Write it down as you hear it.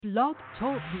Blog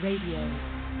Talk Radio.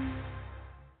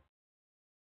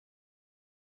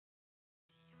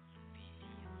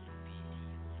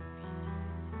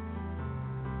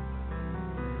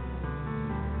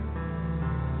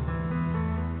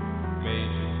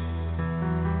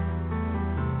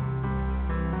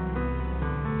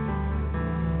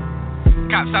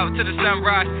 Cops out to the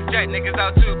sunrise, jack niggas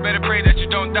out too, better pray that you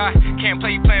don't die. Can't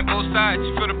play, you playing both sides,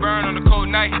 you feel the burn on the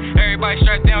cold night. Everybody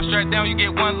strapped down, you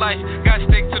get one life. Gotta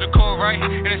stick to the core, right?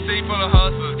 In a city full of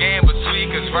hustlers, gamblers,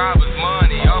 tweakers, robbers,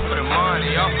 money, off of the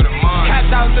money, off of the money.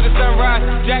 Cops out to the sunrise,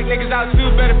 jack niggas out too,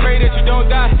 better pray that you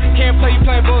don't die. Can't play, you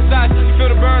playing both sides, you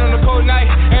feel the burn on the cold night.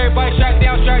 Everybody strapped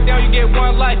down, you get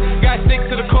one life. Gotta stick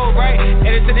to the core, right?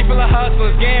 In a city full of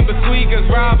hustlers, gamblers, tweakers,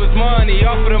 robbers, money,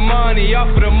 off of the money, off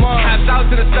of the money. Cops out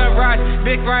to the sunrise,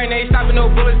 big grind, they ain't stopping no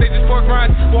bullets, they just pork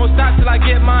rinds. Won't stop till I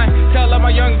get mine. Tell all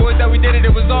my young boys that we did it,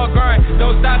 it was all grind.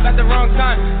 Don't stop at the wrong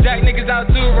time. Jack niggas out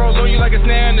too, rolls on you like a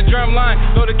snare in the drum line.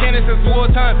 Load the cannon since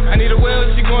wartime. I need a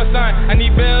will, she gon' sign. I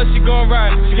need bills, she gon'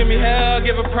 ride. She give me hell,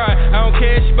 give her pride. I don't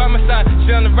care, she by my side.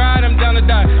 She on the ride, I'm down to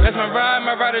die. That's my ride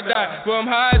or die. Well, I'm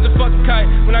high as a fucking kite.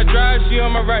 When I drive, she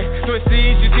on my right. So it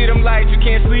sees, you see them lights. You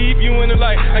can't sleep, you in the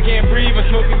light. I can't breathe, I'm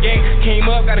smoking gang. Came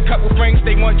up, got a couple franks.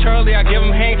 They want Charlie, I give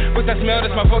them hang. What's that smell?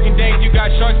 That's my fucking dank. You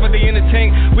got sharks, but they in the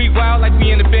tank. We wild like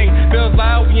we in the bank. Bills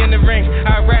loud, we in the ring.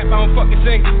 I rap, I don't fucking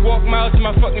sing. Walk miles to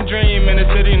my fucking dream. In the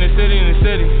city, in the city, in the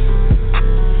city.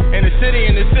 In the city,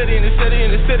 in the city, in the city,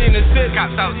 in the city, in the city.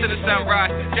 Cops out to the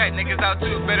sunrise. Jack niggas out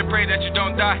too. Better pray that you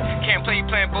don't die. Can't play, you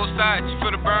playing both sides. You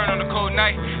feel the burn on the cold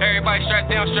night. Everybody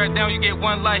strapped down, you get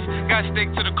one life. Gotta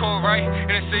stick to the core, right?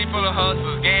 In a city full of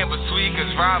hustlers, gamblers,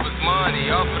 tweakers, robbers,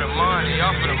 money, off of the money,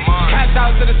 off of the money. Cops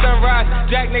out to the sunrise.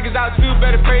 Jack niggas out too.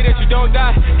 Better pray that you don't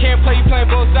die. Can't play, you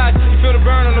playing both sides. You feel the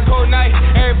burn on the cold night.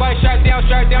 Everybody strapped down,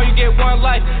 you get one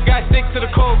life. Gotta stick to the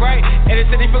core, right? In a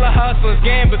city full of hustlers,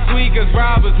 gamblers, tweakers,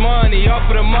 robbers, money, off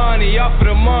of the money, off of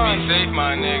the money. Be safe,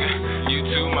 my nigga. You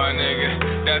too, my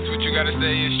nigga. That's what you gotta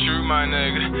say is true, my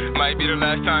nigga. Might be the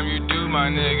last time you do, my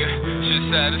nigga. Shit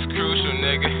sad is crucial,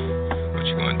 nigga. What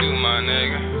you gonna do, my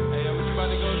nigga? Hey, what you about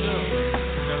to go do?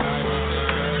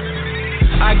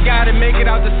 I gotta make it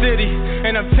out the city,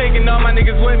 and I'm taking all my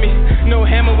niggas with me. No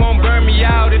hammer won't burn me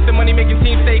out if the money making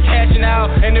team stay cashing out.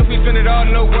 And if we spend it all,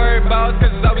 no worry about, cause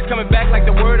it's always coming back like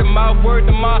the word of mouth, word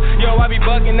to mouth. Yo, I be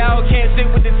bugging out, can't sit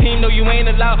with the team, no you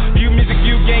ain't allowed. View music,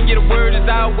 you gang, yeah the word is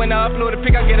out. When I upload a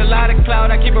pic, I get a lot of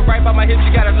clout. I keep it right by my hips, you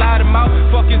got a lot of mouth.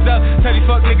 Fuck is up, tell these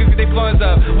fuck niggas get they funds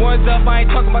up. One's up, I ain't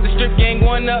talking about the strip gang,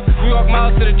 one up. We walk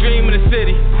miles to the dream of the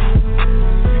city.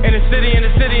 In the city, in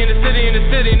the city, in the city, in the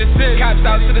city, in the city. Cops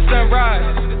out to the sunrise.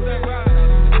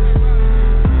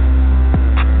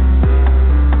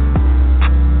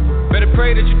 Better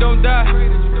pray that you don't die.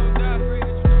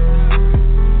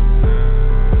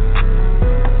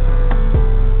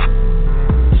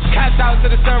 Cops out to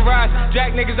the sunrise.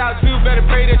 Jack niggas out too. Better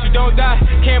pray that you don't die.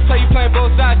 Can't play, you playing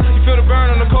both sides. You feel the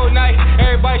burn on the cold night.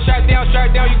 Everybody strapped down,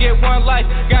 you get one life.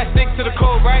 Gotta stick to the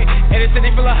code, right? In a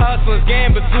city full of hustlers,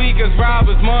 gamblers, tweakers,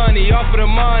 robbers, money, off of the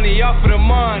money, off of the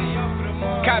money.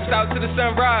 Cops out to the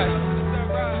sunrise.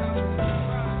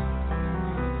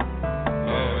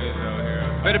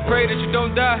 Better pray that you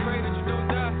don't die.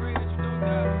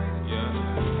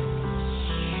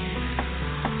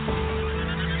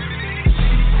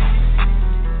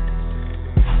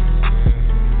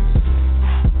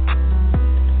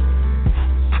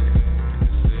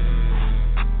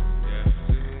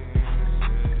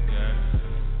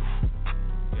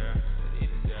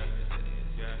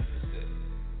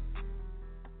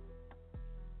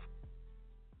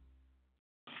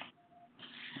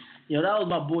 Yo, that was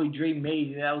my boy Dre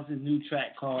Major. That was his new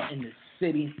track called In the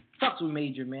City. Fucks with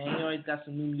Major, man. He always got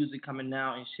some new music coming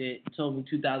out and shit. He told me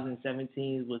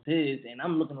 2017 was his, and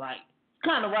I'm looking like,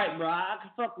 kind of right, bro. I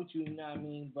can fuck with you, you know what I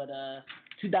mean? But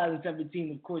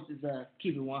 2017, of course, is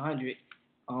Keep It 100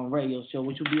 radio show,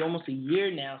 which will be almost a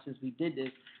year now since we did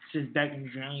this, since back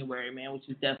in January, man, which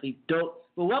is definitely dope.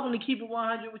 But welcome to Keep It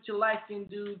 100 with your light-skinned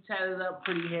dude, tatted up,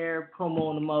 pretty hair, promo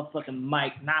on the motherfucking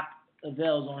mic.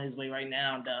 Nockavel's on his way right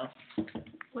now, though.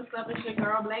 What's up? It's your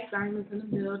girl, Blaqq Diamond in the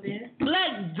building.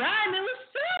 Blaqq Diamond,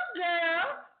 what's up,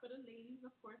 girl? For the ladies,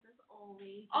 of course, as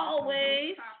always.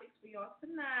 Always. Topics for y'all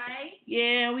tonight.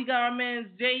 Yeah, we got our man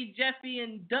Zay Jefe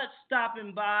and Dutch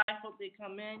stopping by. Hope they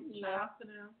come in. You know. Shout out to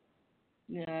them.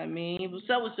 You know what I mean? What's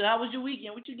up with you? How was your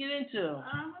weekend? What you get into?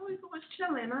 My weekend was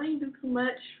chilling. I didn't do too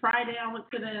much. Friday, I went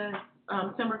to the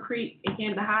Timber Creek and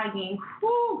Camden High game.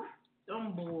 Whew.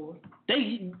 Them boys.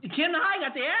 Camden High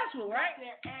got their ass whooped, right?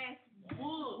 Their ass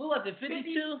What was it,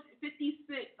 52?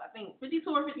 56, I think. 52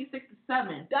 or 56 to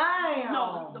 7. Damn.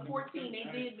 No, the 14, they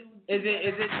did do. Is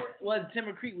it, was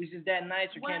Timber Creek was just that nice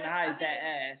or Canton High is that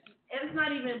ass? It's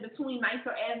not even between nice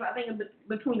or ass. I think it's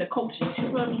between the coaches. You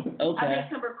feel me? Okay. I think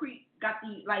Timber Creek got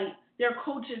their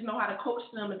coaches know how to coach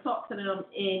them and talk to them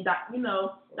and,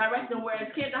 direct them.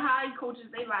 Whereas Canton High coaches,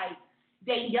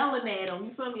 they yelling at them.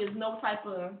 You feel me? There's no type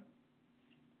of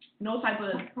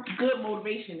good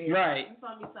motivation there. Right. You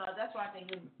feel me? So that's why I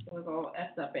think it was all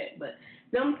effed up at. But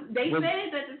they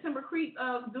said that the Timber Creek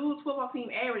dudes football team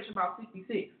averaged about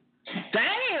 66.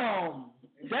 Damn.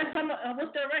 That's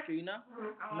what's their record, you know?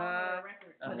 I don't know their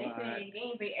record. But they said in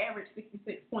games they averaged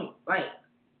 66 points,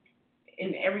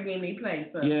 in every game they play.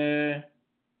 So. Yeah.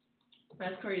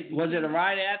 That's crazy. Was it a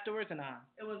riot afterwards or not?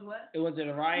 It was what? Was it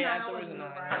a riot afterwards or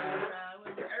not?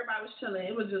 Everybody was chilling.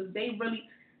 It was just, they really,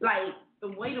 the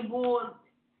way the Bulls,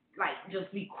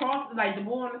 just be crossing, the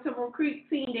Bull on the Timber Creek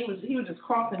team, he was just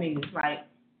crossing niggas.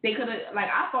 They could have,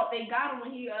 I thought they got him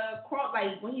when he crossed,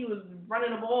 when he was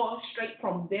running the ball straight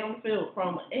from downfield,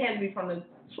 it had to be from the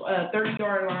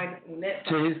 30-yard line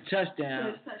to his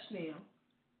touchdown.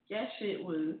 That shit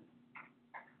was...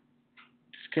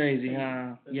 It's crazy,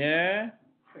 huh? Yeah?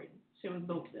 Crazy. Shit was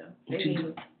dope, though.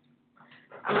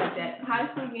 I like that. High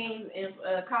school games and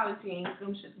college games,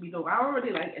 them shit be dope. I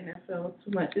already like NFL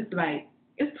too much. It's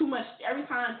too much. Every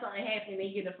time something happens, they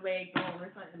get a flag thrown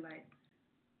or something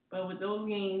But with those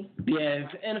games... Yeah,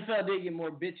 NFL did get more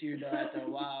bitchier, though, after a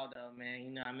while, though,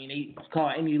 man. They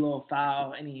call any little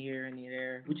foul, any here, any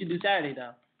there. What you do Saturday,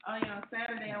 though? Oh,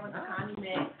 Saturday I went to Connie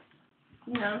Mac.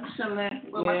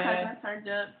 Chilling with my cousin turned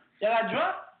up. Y'all got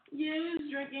drunk? Yeah, we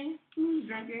was drinking.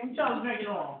 Y'all was drinking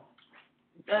on?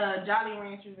 Jolly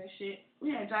Ranchers and shit.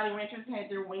 We had Jolly Ranchers, had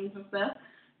their wings and stuff.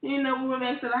 We went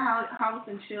back to the house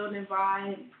and chilled and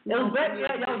vibed. It was black,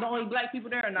 y'all was the only black people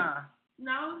there or nah?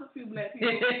 No, it was a few black people.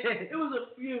 It was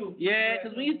a few. Yeah,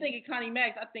 because when you think of Connie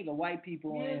Max, I think of white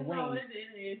people and wings. No,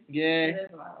 it is. Yeah.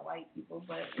 There's a lot of white people,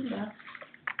 but,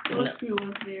 there was a few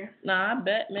ones there. Nah, I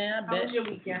bet, man. How was your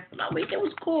weekend? My weekend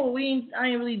was cool. I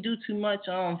didn't really do too much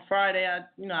on Friday.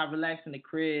 I relaxed in the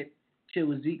crib, chill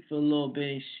with Zeke for a little bit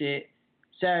and shit.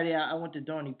 Saturday, I went to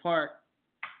Dorney Park,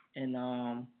 and,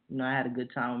 I had a good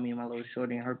time with me and my little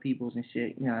shorty and her peoples and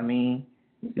shit. You know what I mean?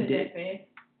 You said that fast.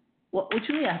 What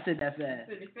you mean I said that fast?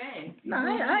 I said it fast. Nah,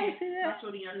 I ain't say that. My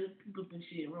shorty and her peoples and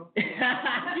shit, bro. She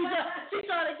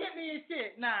trying to get me and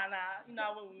shit. Nah.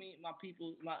 I went with me, my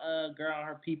peoples, my girl and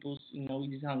her peoples. We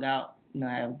just hung out.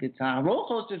 I had a good time. Roller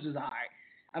coasters was alright.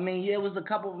 It was a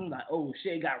couple of them oh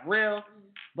shit, it got real.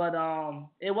 But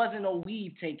it wasn't no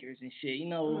weave takers and shit.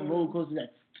 Roller coasters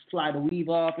that fly the weave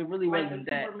off. It really wasn't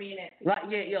that. Right?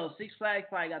 Yeah, Six Flags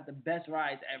probably got the best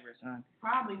rides ever, son.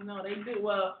 Probably no, they do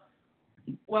well.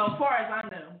 As far as I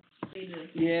know, they do.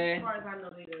 Yeah. As far as I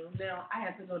know, they do. Now I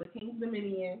have to go to Kings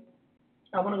Dominion.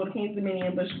 I want to go to Kings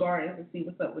Dominion, Busch Gardens, and see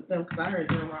what's up with them because I heard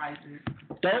their rides is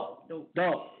dope.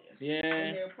 Yeah.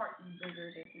 And their park is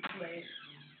bigger than Six Flags.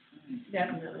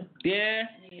 Definitely. Yeah.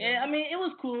 It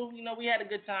was cool. We had a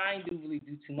good time. Didn't really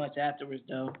do too much afterwards,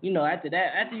 though. After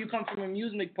that, after you come from an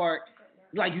amusement park,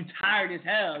 you tired as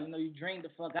hell. You drained the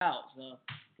fuck out. So,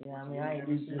 I ain't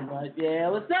do too much. Yeah,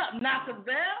 what's up, Nockavel?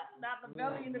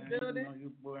 Nockavel in the building.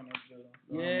 Your boy in the building.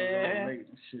 Yeah. Late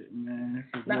and shit, man.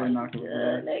 It's your boy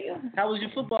Nockavel. Nigga. How was your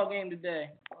football game today?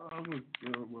 It was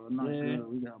good. Well, not good.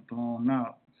 We got blown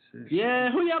out. Shit.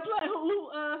 Yeah. Who y'all play? Who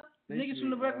niggas from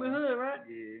the regular hood, right?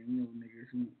 Yeah, niggas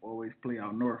who always play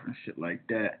out north and shit like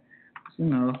that. We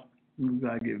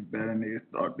gotta get better. Niggas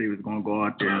thought they was gonna go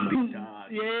out there and beat God.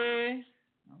 Yeah.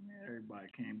 Everybody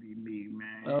can't be me,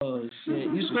 man. Oh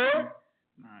shit. You scored?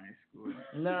 Nah, I ain't scored.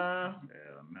 Nah.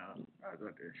 Hell no. I was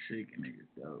out there shaking niggas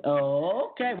though.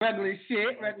 Oh, okay. Regular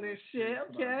shit.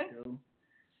 Okay.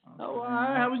 Oh, all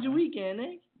right. How was your weekend,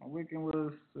 Nick? My weekend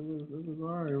was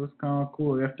alright. It was kind of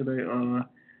cool. Yesterday,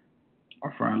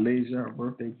 our friend Lazy, her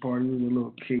birthday party, was a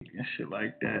little cake and shit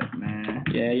like that, man.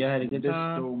 Yeah, y'all had a good time.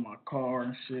 time. They stole my car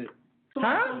and shit.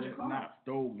 Huh? Not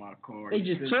stole my car. They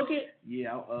just took it?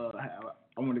 Yeah,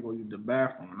 I went to go use the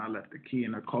bathroom and I left the key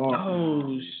in the car.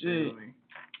 Oh shit!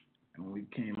 And when we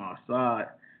came outside,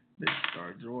 they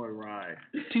started joyride.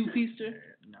 Two-piece?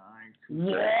 Nah, I ain't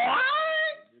two-piece.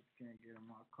 What? Just can't get in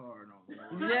my car no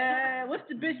more. Yeah, what's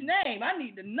the bitch name? I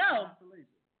need to know.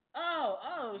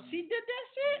 Oh, she did that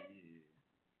shit? Yeah,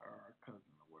 her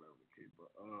cousin or whatever the kid.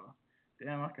 But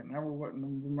damn, I can never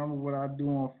remember what I do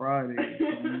on Friday.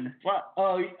 What? I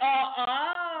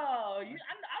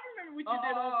remember what you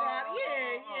did on Friday.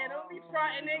 Yeah, don't be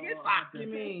fronting, niggas. Fuck you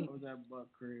mean? What was that butt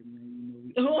crib,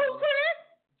 man? Who crib?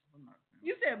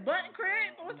 You said butt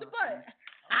crib? What's the butt?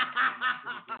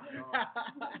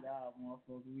 Nah,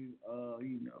 motherfucker, we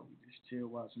just chill,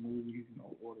 watch movies,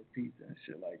 order pizza and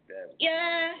shit like that.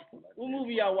 Yeah. What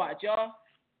movie y'all watch, y'all?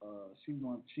 She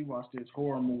watched this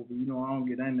horror movie. I don't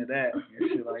get into that and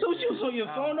shit like So that. she was on your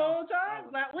phone all the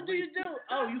time? Like, what do you do?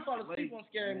 Oh, you fall asleep on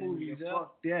scary movies, yo.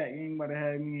 Fuck that. You ain't about to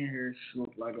have me in here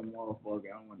look like a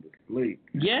motherfucker. I went to sleep.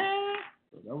 Yeah.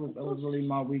 So that was really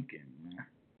my weekend, man.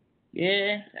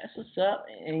 Yeah, that's what's up.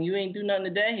 And you ain't do nothing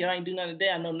today? Y'all ain't do nothing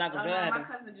today? I know Nockavel. My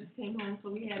cousin just came home, so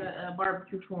we had a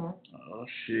barbecue for him. Oh,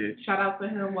 shit. Shout out to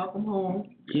him. Welcome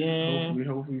home. Yeah.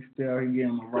 Hopefully stay out here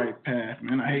on the right path,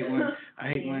 man. I hate when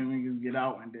niggas get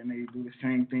out and then they do the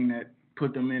same thing that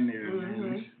put them in there,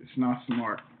 man. It's not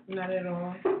smart. Not at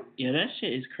all. Yeah, that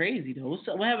shit is crazy, though.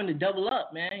 What happened to double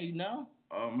up, man?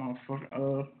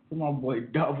 Motherfucker, my boy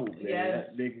Double, man. Yes.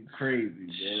 That nigga crazy,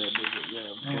 man. But, you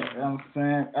know what I'm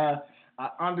saying? I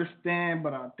understand,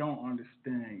 but I don't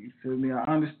understand. You feel me? I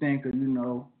understand because,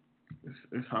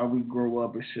 it's how we grow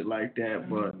up and shit like that,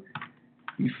 but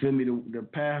you feel me? The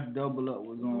path Double Up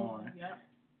was on. Yep.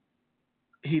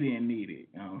 He didn't need it,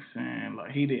 you know what I'm saying?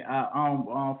 Like, he didn't, I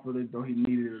don't feel as though he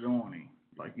needed it on him.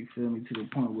 Like, you feel me? To the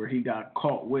point where he got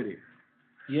caught with it.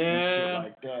 Yeah. And shit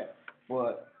like that.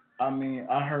 But, I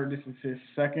heard this is his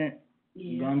second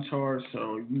gun charge,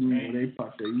 so they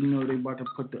about to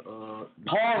put the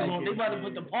pause on. They about to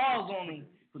put the pause on him.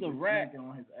 Put the rack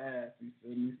on his ass. You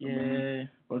feel me? Yeah.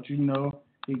 But he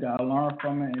gotta learn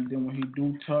from it, and then when he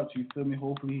do touch, you feel me?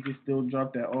 Hopefully he can still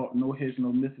drop that no hits,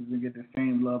 no misses, and get the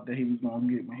same love that he was gonna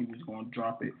get when he was gonna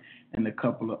drop it in a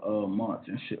couple of months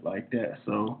and shit like that.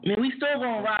 So. I mean, we still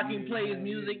gonna rock and play his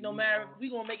music, no matter. We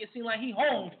gonna make it seem like he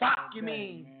home. Fuck you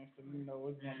mean?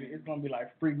 It's gonna be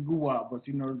like free Guap, but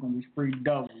it's gonna be free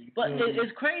Double. But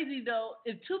it's crazy though.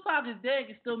 If Tupac is dead, he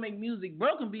can still make music.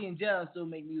 Bro can be in jail and still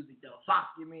make music though.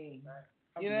 Fuck you mean?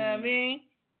 You know what I mean?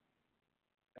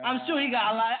 I'm sure he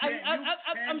got a lot.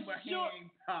 I'm sure.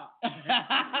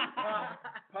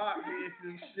 Pac did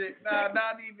some shit. Nah,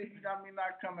 not even.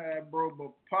 Not coming at bro,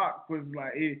 but Pac was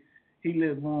like he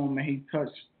lived on and he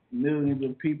touched millions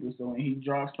of people. So when he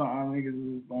dropped something, niggas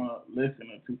was gonna listen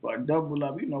to Tupac. Double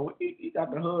Up, he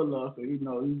got the hood love. So he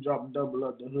dropped Double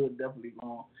Up. The hood definitely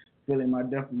gonna feel him. I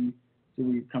definitely see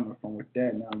where he's coming from with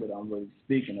that now that I'm really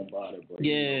speaking about it. But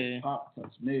Pac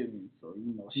touched millions, so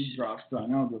he dropped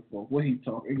something. I don't give a fuck what he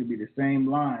talk. It could be the same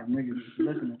line. Niggas just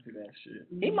listening to that shit.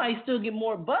 He might still get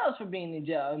more buzz for being in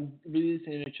jail and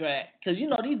releasing the track, cause these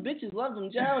bitches love them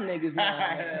jail niggas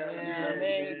now.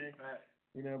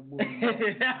 I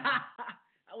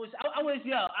wish,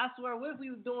 I swear, what if we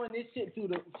was doing this shit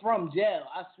from jail?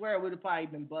 I swear it would have probably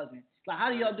been buzzing. Like, how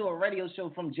do y'all do a radio show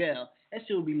from jail? That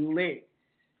shit would be lit.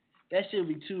 That shit would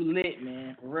be too lit,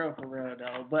 man. For real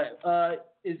though. But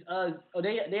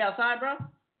they outside, bro?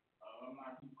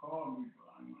 You call me,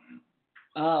 man.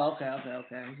 Oh, okay.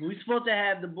 We supposed to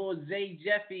have the Bulls Zay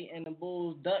Jefe and the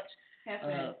Bulls Dutch.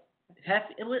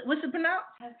 What's it pronounced?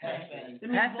 Hefe. Get the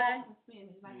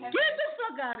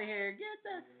fuck out of here.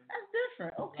 That's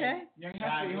different. Okay. Young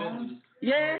Hefe, homies.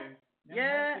 Yeah.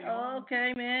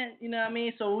 Okay, man. You know what I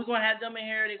mean? So we're going to have them in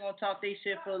here. They're going to talk their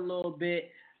shit for a little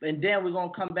bit. And then we're going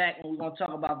to come back and we're going to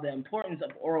talk about the importance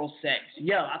of oral sex.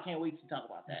 Yo, I can't wait to talk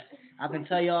about that. I can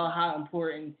tell y'all how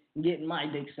important getting my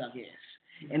dick sucked is.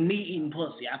 And me eating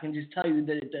pussy. I can just tell you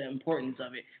the importance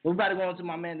of it. We're about to go on to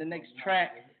my man, the next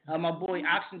track. My boy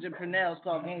Oxygen Purnell is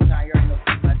called Game Time. You already know.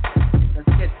 Let's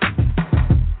get it.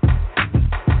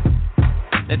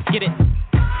 Let's get it.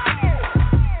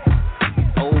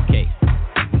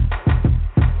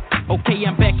 Okay,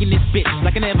 I'm back in this bitch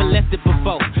like I never left it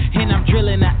before. And I'm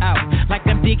drilling her out like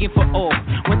I'm digging for oil.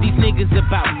 What these niggas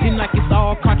about? Seem like it's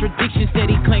all contradictions.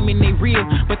 Steady claiming they real,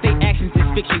 but they actions is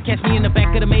fiction. Catch me in the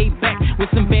back of the Maybach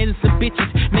with some bands and some bitches,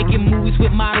 making movies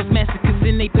with models, massacres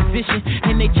in they position,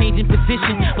 and they changing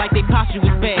position like they posture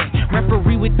was bad.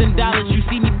 Referee with them dollars, you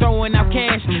see me throwing out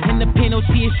cash, and the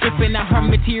penalty is stripping out her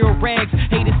material rags.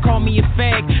 Haters call me a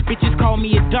fag, bitches call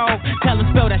me a dog. Tell them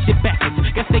spell that shit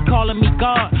backwards. Guess they calling me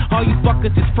God. All you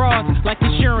fuckers is frauds, like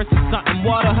insurance or something.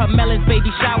 Water her melons,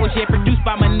 baby showers, yeah, produced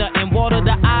by my nut. And water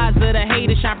the eyes of the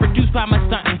haters, shine produced by my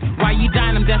stuntin'. Why you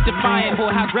dying? I'm justifying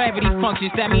for how gravity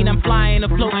functions. That mean I'm flying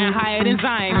or floating higher than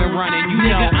Zion and running. You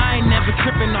nigga, I ain't never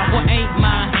tripping off what ain't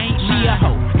mine. She a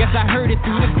hoe, guess I heard it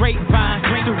through the grapevine.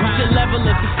 To reach a level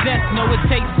of success, know it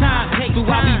takes time. So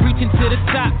I be reaching to the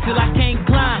top till I can't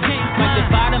climb. Like the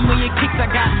bottom of your kicks, I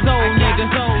got soul, nigga.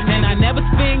 And I never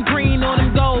spin green on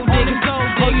them gold niggas.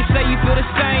 Oh, you say you feel the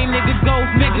same, nigga, go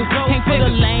figure. Can't put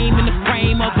a lame in the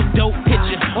frame of a dope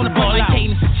picture. On the ball like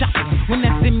Cadence and Chopper. When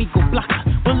that's in me, go block her.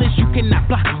 Bullets you cannot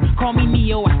block her. Call me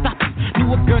Neo, I stop her.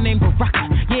 Knew a girl named Baraka.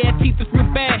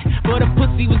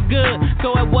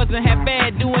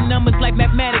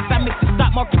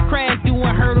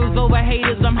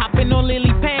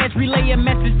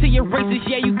 your races,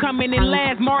 yeah, you coming in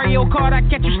last. Mario Kart, I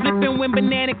catch you slipping when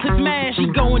banana clips smash. She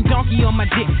going donkey on my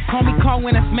dick, call me Carl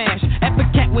when I smash.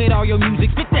 Epic cat with all your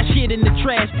music, spit that shit in the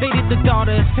trash. Faded the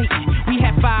daughter of Satan, we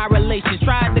had fire relations.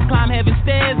 Tried to climb heaven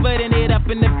stairs, but ended up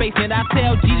in the basement. I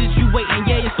tell Jesus you waiting,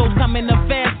 yeah, your soul's coming up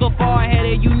fast. So far ahead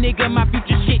of you, nigga, my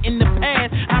future shit in the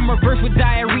past. I'm reversed with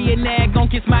diarrhea, nag, gon'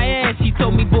 kiss my ass. She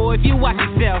told me, boy, if you watch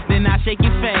yourself, then I shake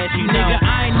it fast. You nigga,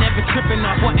 I ain't never tripping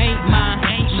off what ain't mine.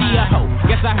 She a hoe,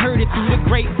 guess I heard it through the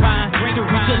grapevine. To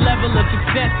reach a level of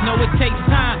success, know it takes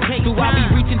time. So I be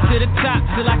reaching to the top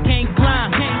till I can't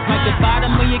climb. Like the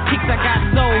bottom of your kicks, I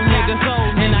got soul, nigga.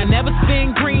 And I never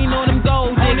spin green on them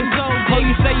gold, nigga. Oh,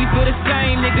 you say you feel the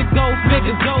same, nigga, go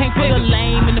figure. Can't put a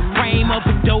lame in the frame of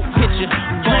a dope picture.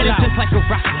 Fall out just like a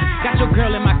rocker. Got your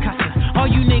girl in my casa.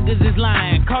 All you niggas is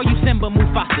lying. Call you Simba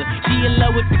Mufasa. She in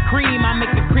love with the cream. I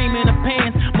make the cream in her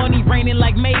pants. Money raining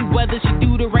like Mayweather. She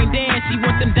do the rain dance. She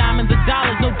want them diamonds or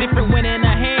dollars. No different when in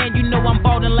her hand. You know I'm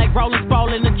ballin' like Rollins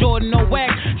ballin' a Jordan no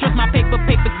wax. Trust my paper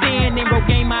thin. Then roll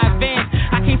my advance.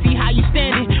 I can't see how you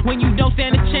stand it when you don't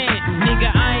stand a chance. Nigga,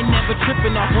 I ain't never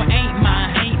tripping off what ain't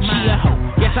mine. She a hoe.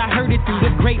 Yes, I heard it through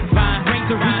the grapevine.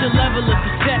 To reach a level of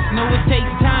success, know it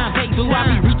takes time. So I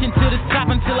be reaching to the top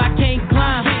until I can't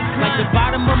climb. Like the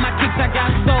bottom of my kicks, I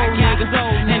got soul, nigga.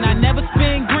 And I never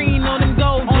spin green on them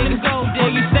gold, nigga. Or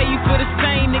you say you feel the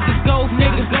same, niggas go,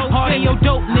 nigga. Hard in your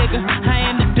dope, nigga. I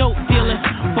am the dope dealer.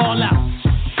 Fall out.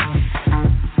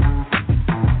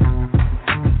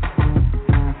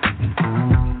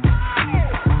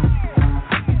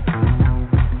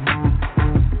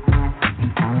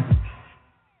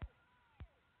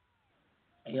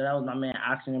 Yo, that was my man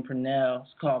Oxen and Purnell.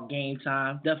 It's called Game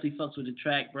Time. Definitely fucks with the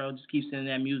track, bro. Just keep sending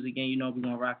that music in. You know we're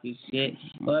gonna rock this shit.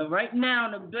 But right now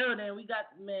in the building, we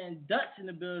got the man Dutch in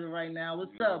the building right now.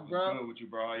 What's up, bro? Good with you,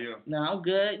 bro. How you? Nah, I'm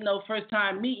good. You know, first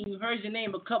time meeting you. Heard your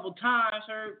name a couple times.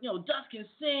 Heard, you know, Dutch can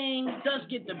sing. Dutch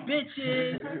get the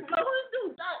bitches. Who this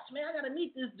dude, Dutch, man? I gotta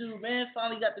meet this dude, man.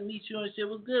 Finally got to meet you and shit.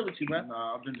 What's good with you, bro?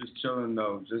 Nah, I've been just chilling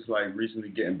though. Just like recently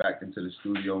getting back into the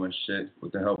studio and shit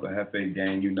with the help of Jefe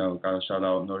gang. You know, gotta shout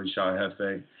out Naughty Shot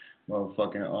Jefe.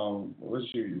 Motherfucking what's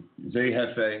you? Zay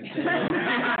Jefe.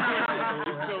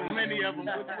 So many of them.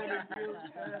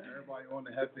 Everybody on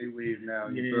the Jefe wave now.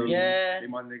 You feel me? They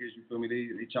my niggas. You feel me?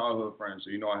 They childhood friends. So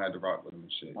you know I had to rock with them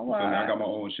and shit. Oh, feel me? I got my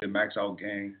own shit. Max Out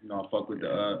Gang. You know I fuck with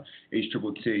the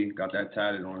H-Triple-T. Got that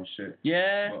tatted on and shit.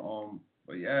 Yeah.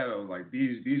 But yeah, though, like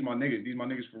these my niggas. These my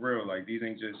niggas for real. Like these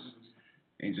ain't just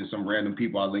some random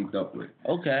people I linked up with.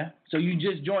 Okay. So you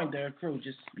just joined their crew,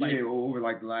 just like... Yeah, over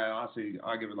like the last,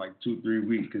 I give it like 2-3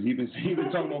 weeks, because he been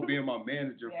talking about being my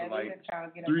manager for like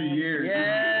 3 years.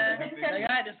 Yeah. Like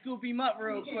I had to scoop him up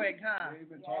real quick, huh? Yeah, he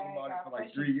been talking about it for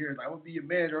like 3 years. Like, I want to be a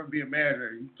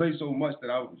manager, He played so much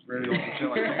that I was ready to chill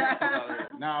like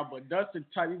that. Nah, but Dutch the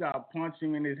type, you gotta punch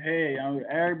him in his head. I mean,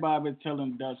 everybody been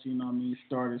telling Dutch, you know what I mean,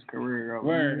 start his career up.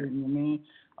 Word. You know what I mean?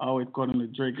 I always called him the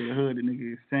Drake of the hood. The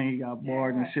nigga saying he got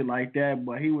bars and shit like that,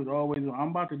 but he was always, I'm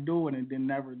about to do it, and then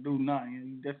never do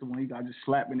nothing. That's the one he got just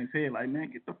slapping his head like,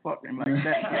 man, get the fuck in like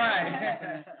that.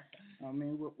 Right. I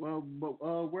mean,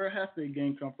 where Jefe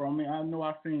gang come from? I mean, I know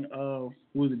I seen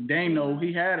was it Dano?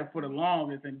 He had it for the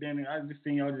longest, and then I just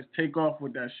seen y'all just take off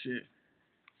with that shit.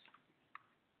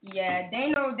 Yeah,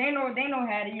 Dano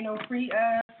had it, you know, free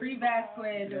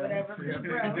Vasquez or whatever, free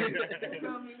bro. You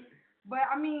feel me? But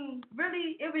I mean,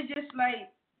 really, it was just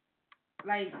like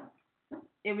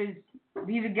it was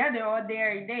be together all day,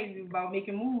 every day. It was about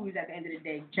making moves at the end of the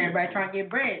day. Everybody trying to get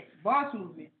bread, boss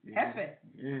movement, Jefe.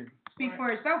 Yeah. Speak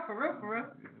for itself, for real.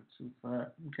 Yeah, too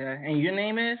fat. Okay. And your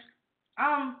name is?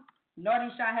 Naughty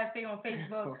Shot Jefe on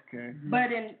Facebook. Okay.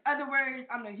 But in other words,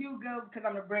 I'm the Hugo because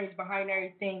I'm the brains behind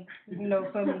everything. You know,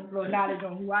 for me, a little knowledge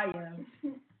on who I am.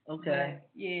 Okay.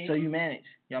 Yeah. So you manage?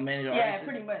 Y'all manage all Yeah, that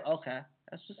pretty much. Okay.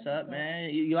 That's what's up, man.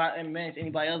 You out and manage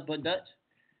anybody else but Dutch?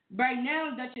 Right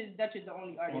now, Dutch is the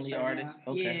only artist. Only right artist?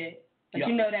 now. Okay. Yeah. But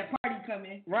you know that party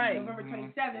coming. Right. November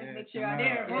 27th. Make sure y'all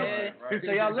there. Yeah. Right.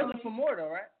 So y'all looking for more though,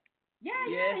 right? Yeah.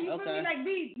 You feel okay. me? Like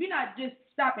we not just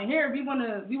stopping here. We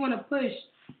wanna push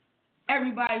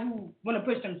everybody who wanna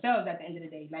push themselves at the end of the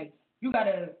day. Like you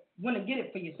gotta wanna get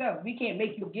it for yourself. We can't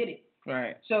make you get it.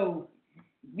 Right. So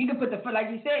we can put like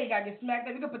you said, you gotta get smacked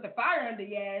up. We can put the fire under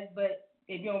your ass, but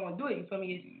if you don't want to do it, you feel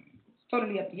me? It's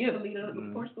totally up to you.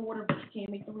 Of course, the water, but you can't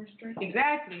make the horse drink.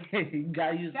 Exactly. You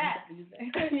gotta use that.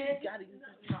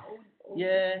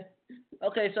 Yeah.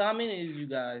 Okay, so how many of you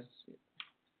guys?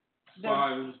 5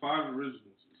 originals.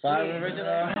 5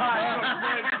 originals?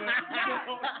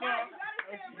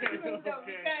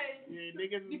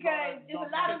 Because there's a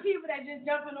lot of people that just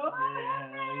jumping on.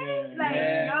 Like,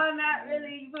 y'all not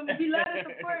really, you feel me? We love to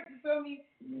support feel me?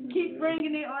 Keep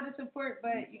bringing in all the support,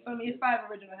 but you feel me? It's 5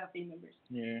 original Hefe members.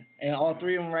 Yeah. And all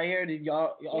 3 of them right here. Did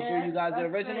all 3 of you guys the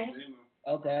original?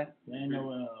 Okay. They ain't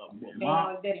no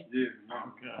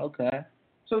Okay.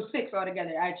 So 6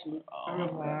 altogether, actually. All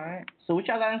right. So what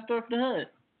y'all got in store for the hood?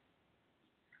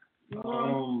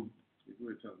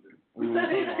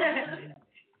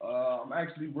 I'm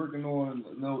actually working on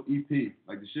a little EP.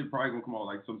 Like the shit probably gonna come out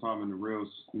like sometime in the real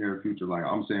near future. Like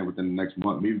I'm saying within the next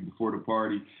month, maybe before the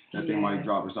party, that thing might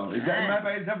drop or something. It's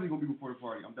definitely gonna be before the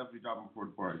party. I'm definitely dropping before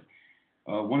the party.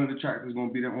 One of the tracks that's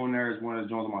gonna be there on there is one of the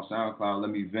joints on my SoundCloud.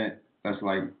 Let Me Vent. That's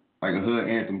like a hood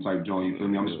anthem type joint. You feel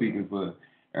me? I'm speaking for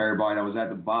everybody that was at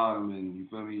the bottom, and you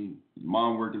feel me,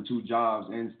 mom working 2 jobs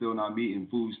and still not meeting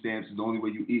food stamps is the only way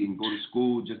you eat, and go to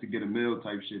school just to get a meal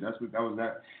type shit. That was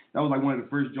like one of the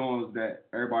first joints that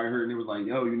everybody heard, and it was like,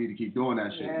 yo, you need to keep doing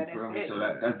that shit. You feel me? So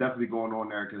that's definitely going on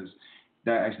there, because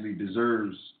that actually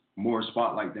deserves more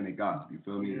spotlight than it got. You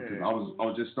feel me? Because I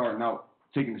was just starting out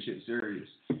taking the shit serious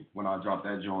when I dropped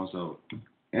that joint. So,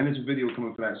 and there's a video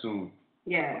coming for that soon.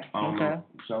 Yeah. I don't know.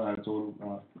 Shout out to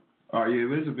total. Oh yeah,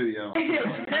 there's a video. That's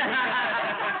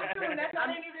all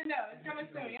they need to know. It's coming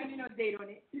soon. You don't need no date on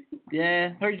it.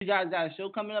 Yeah, heard you guys got a show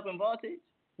coming up in Voltage.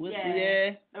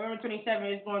 Yeah. November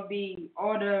 27th is going to be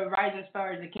all the rising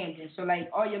stars of Camden. So like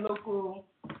all your local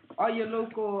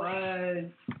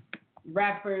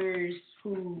rappers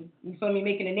who, you feel me,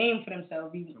 making a name for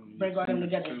themselves. We bring all them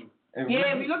together.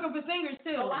 Yeah, we looking for singers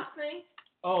too. Oh, I sing.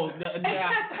 Oh, nah.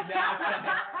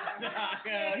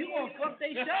 You gonna fuck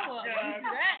they show up?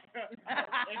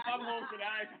 If I'm hosting,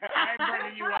 I ain't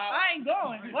bringing you out. I ain't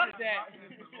going. Fuck that.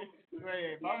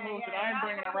 If I'm hosting, I ain't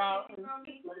bringing around. We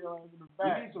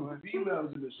need some females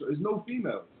in the show. There's no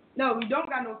females. No, we don't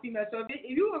got no females. So if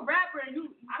you a rapper and you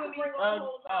feel me,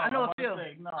 I know a few.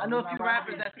 I know a few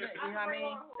rappers that's, you know what I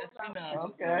mean? That's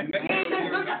females. Okay. you ain't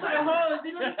just looking for the hoes.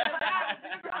 You looking for the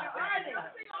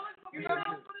artists. You know what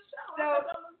I mean? So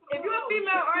if you're a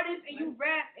female artist and you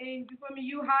rap and you feel me,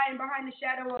 you hiding behind the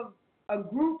shadow of a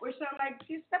group or something, like,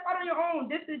 just step out on your own.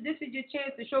 This is your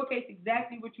chance to showcase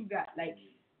exactly what you got. Like,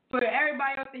 for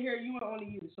everybody else to hear, you and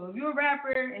only you. So if you're a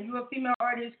rapper and you're a female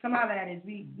artist, come out at us.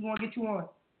 We gonna get you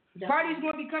on. Parties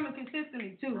gonna be coming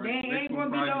consistently too. They ain't gonna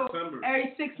be no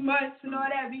every 6 months and all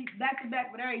that. We back to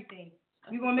back with everything.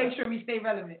 We gonna make sure we stay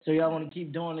relevant. So y'all wanna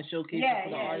keep doing the showcase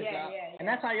for the artists out? And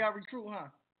that's how y'all recruit,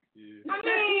 huh? I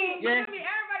mean, everybody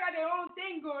got their own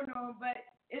thing going on, but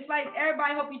it's like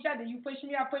everybody help each other. You push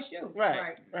me, I push you.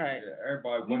 Right. Yeah,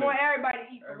 everybody. We want everybody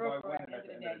to eat for real at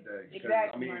the end of the day.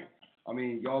 Exactly. I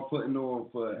mean, y'all putting on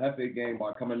for Hefe Game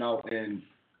by coming out and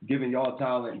giving y'all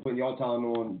talent and putting y'all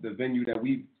talent on the venue that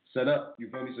we set up. You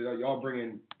feel me? So y'all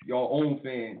bringing y'all own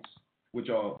fans with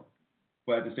y'all,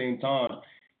 but at the same time,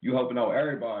 you helping out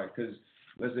everybody. Because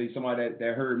let's say somebody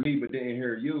that heard me but didn't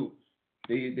hear you.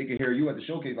 They can hear you at the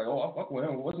showcase, like, oh, I fuck with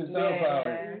him. What's his SoundCloud?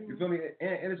 Yeah. You feel me?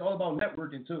 And it's all about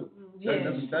networking too. That's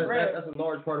a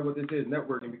large part of what this is,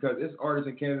 networking. Because it's artists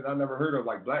in Canada I never heard of,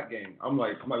 like Blaqq Gang. I'm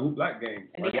like, who Blaqq Gang?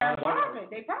 And they got popping.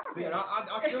 They popping. Yeah,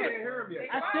 I still ain't hear him yet.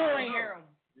 I still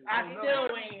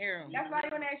ain't hear him. That's why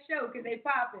they on that show, because they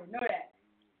popping. Know that.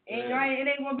 And it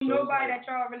ain't gonna be nobody that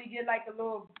y'all really get like a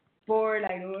little bored,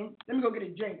 like, let me go get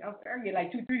a drink. I'm gonna get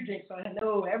like 2-3 drinks on it.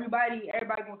 No, everybody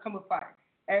gonna come with fire.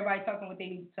 Everybody talking what they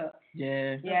need to talk.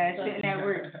 Yeah. Yeah, it's sitting at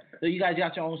work. So you guys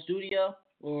got your own studio,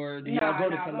 or do y'all go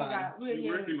to somebody? We're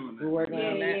working on that. We're working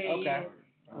on that? Yeah. Okay.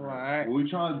 All right. What we're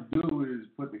trying to do is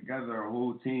put together a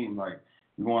whole team. Like,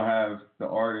 we're going to have the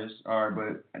artists, all right,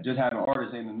 but just having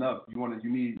artists ain't enough.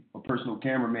 You need a personal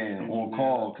cameraman on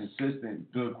call,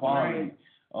 consistent, good quality.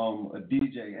 A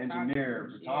DJ, engineer,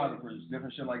 photographers,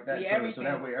 different shit like that. So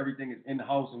that way everything is in the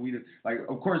house, and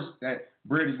of course that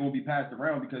bread is gonna be passed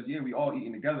around because we all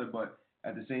eating together, but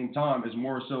at the same time it's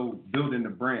more so building the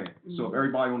brand. Mm-hmm. So if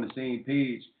everybody on the same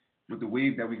page with the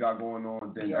wave that we got going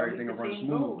on, then everything will run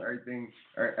smooth.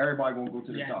 Everybody gonna go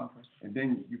to the top. And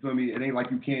then you feel me? It ain't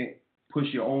like you can't push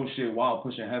your own shit while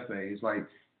pushing Hefe. It's like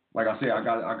I said, I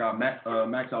got Max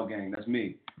Out Gang. That's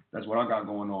me. That's what I got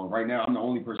going on. Right now, I'm the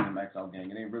only person in Max Out Gang.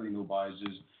 It ain't really nobody.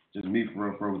 It's just me for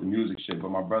real with the music shit. But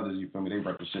my brothers, you feel me, they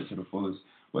rep the shit to the fullest.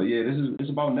 But yeah, it's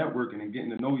about networking and getting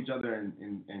to know each other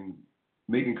and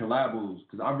making collabos.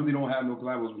 Because I really don't have no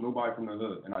collabos with nobody from the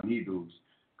hood, and I need those.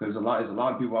 Because there's a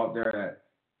lot of people out there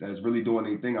that's really doing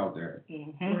their thing out there.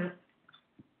 Mm-hmm.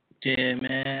 Yeah,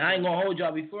 man. I ain't gonna hold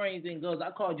y'all before anything goes. I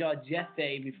called y'all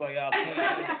Jefe before y'all came.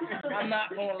 I'm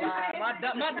not gonna lie. My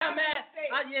dumb ass.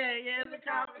 My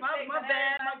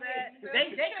bad.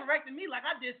 They corrected me like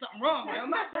I did something wrong. Man.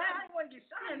 My bad. I didn't want to get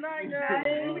shot.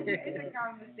 It's a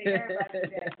common mistake. Everybody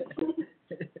do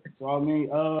that. So I mean,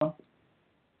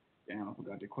 Damn, I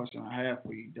forgot the question I had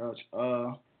for you, Dutch.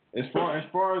 As far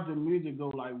as the music go,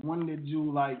 like, when did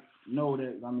you like know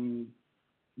that? I mean,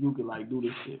 you could like do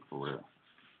this shit for real.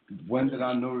 When did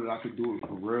I know that I could do it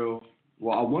for real?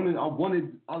 Well, I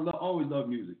always loved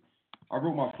music. I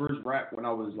wrote my first rap when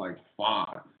I was like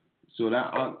 5. So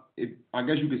that I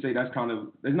guess you could say that's kind of,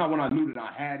 it's not when I knew that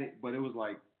I had it, but it was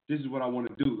like, this is what I want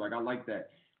to do. Like, I like that.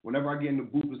 Whenever I get in the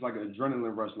booth, it's like an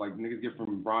adrenaline rush. Like, niggas get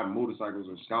from riding motorcycles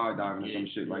or skydiving or some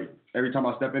shit. Like, every time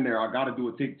I step in there, I got to do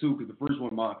a take 2 because the first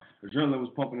one, my adrenaline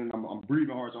was pumping and I'm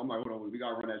breathing hard. So I'm like, hold on, we got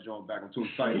to run that joint back. I'm too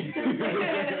excited.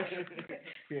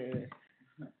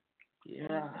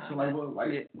 Yeah. So like, what?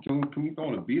 Like, can we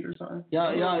throw on a beat or something?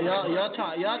 Y'all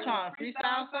trying to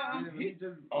freestyle something? He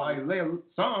just like lay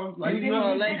songs. Like, you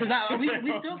know, like, cause we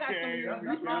still got some of your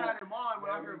music. That's what I had in mind when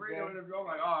I heard radio interview. I'm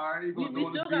like, all right, we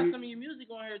still got some of your music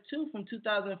on here too from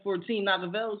 2014.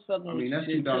 Nockavel was fucking. I mean, that's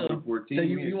shit 2014. Too. So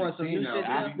you want some new shit?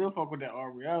 I still fuck with that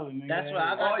Ariella, nigga. That's right.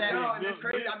 I got that. Oh, it's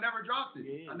crazy. I never dropped it.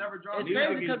 Yeah. I never dropped it. It's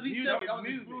crazy because we still. That was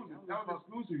exclusive. That was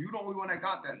exclusive. You the only one that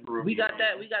got that, bro. We got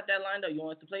that lined up. You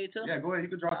want us to play it too? Yeah, go ahead. You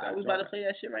can drop that. We about to play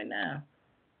that shit right now.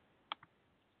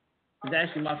 It's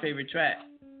actually my favorite track.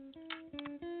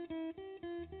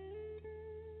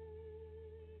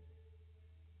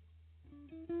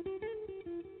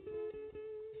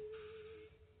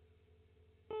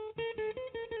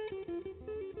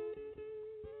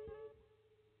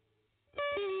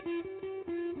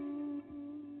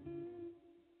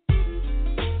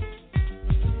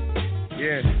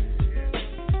 Yeah.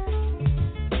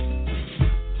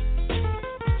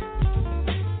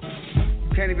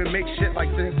 Can't even make shit like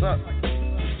this up.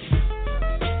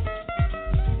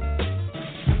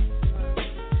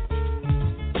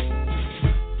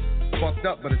 Fucked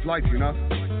up, but it's life, you know.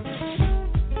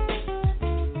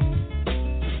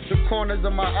 The corners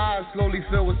of my eyes slowly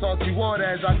fill with salty water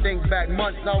as I think back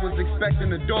months I was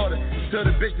expecting a daughter. Till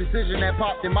the bitch decision that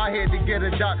popped in my head to get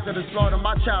a doctor to slaughter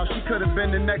my child. She could have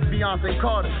been the next Beyonce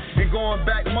Carter. And going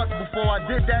back months before I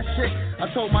did that shit, I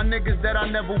told my niggas that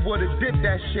I never would've did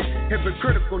that shit.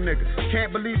 Hypocritical nigga,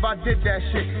 can't believe I did that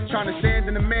shit. Trying to stand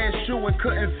in a man's shoe and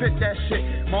couldn't fit that shit.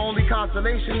 My only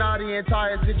consolation out of the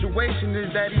entire situation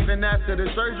is that even after the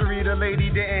surgery, the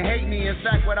lady didn't hate me. In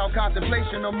fact, without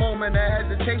contemplation, a moment of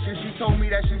hesitation, she told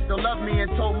me that she still loved me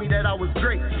and told me that I was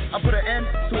great. I put an end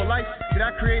to a life that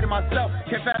I created myself.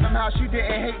 Can't fathom how she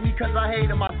didn't hate me cause I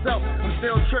hated myself. I'm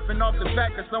still tripping off the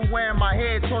fact that somewhere in my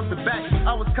head towards the back,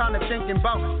 I was kinda thinking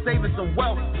about saving some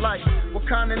wealth. Like, what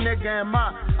kind of nigga am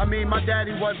I? I mean, my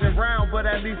daddy wasn't around, but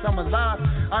at least I'm alive.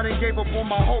 I done gave up on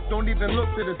my hope, don't even look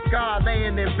to the sky.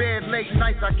 Laying in bed late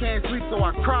nights, I can't sleep, so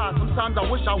I cry. Sometimes I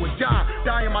wish I would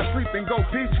die in my sleep and go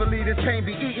peacefully. This pain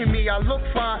be eating me, I look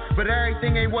fine, but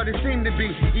everything ain't what it seemed to be.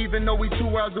 Even though we 2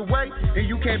 worlds away, and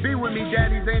you can't be with me,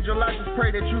 daddy's angel, I just pray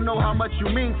that you know how much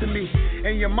you mean to me.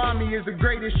 And your mommy is the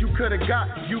greatest you could've got.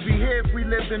 You'd be here if we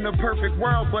lived in a perfect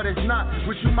world, but it's not,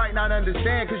 which you might not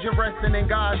understand, cause you're resting in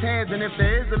God's hands. And if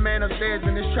there is a man upstairs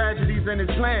and his tragedies and his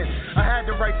plans, I had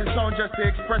to write this song just to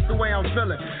express the way I'm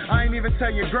feeling. I ain't even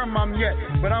tell your grandmom yet,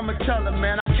 but I'ma tell her,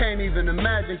 man, I can't even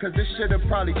imagine, cause this shit'll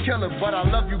probably kill her. But I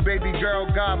love you, baby girl,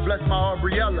 God bless my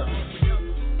Aubriella.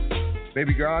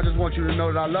 Baby girl, I just want you to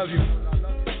know that I love you.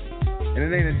 And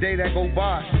it ain't a day that go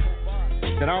by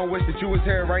that I don't wish that you was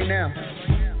here right now.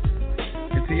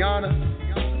 And Tiana,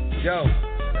 yo,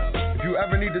 if you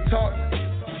ever need to talk,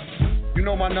 you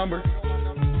know my number.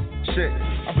 Shit,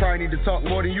 I probably need to talk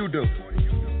more than you do.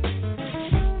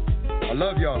 I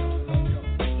love y'all.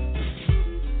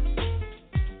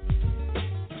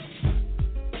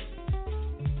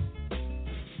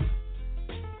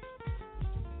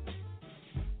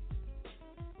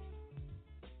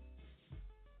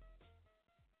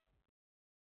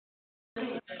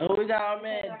 Oh, we got our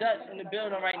man Dutch in the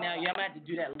building right now. Yeah, I'm gonna have to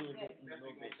do that a little bit.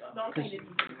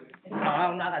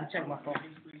 I gotta check my phone.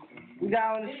 We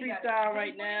got on the freestyle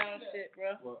right now. Shit,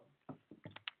 bro.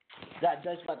 Got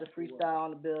Dutch about to freestyle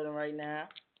on the building right now.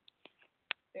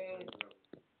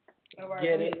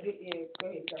 Get it? Go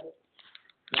ahead,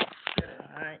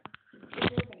 Alright.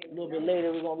 A little bit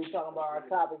later, we're gonna be talking about our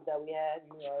topics that we had.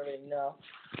 You already know.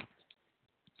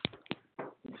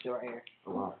 It's right here.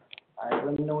 Alright,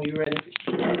 let me know when you're ready.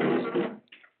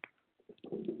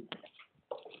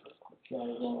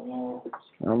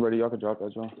 I'm ready. Y'all can drop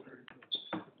that, John.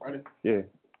 Ready? Yeah.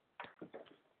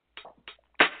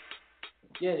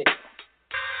 Get it.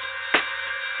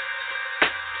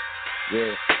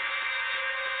 Yeah.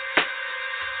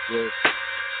 Yeah.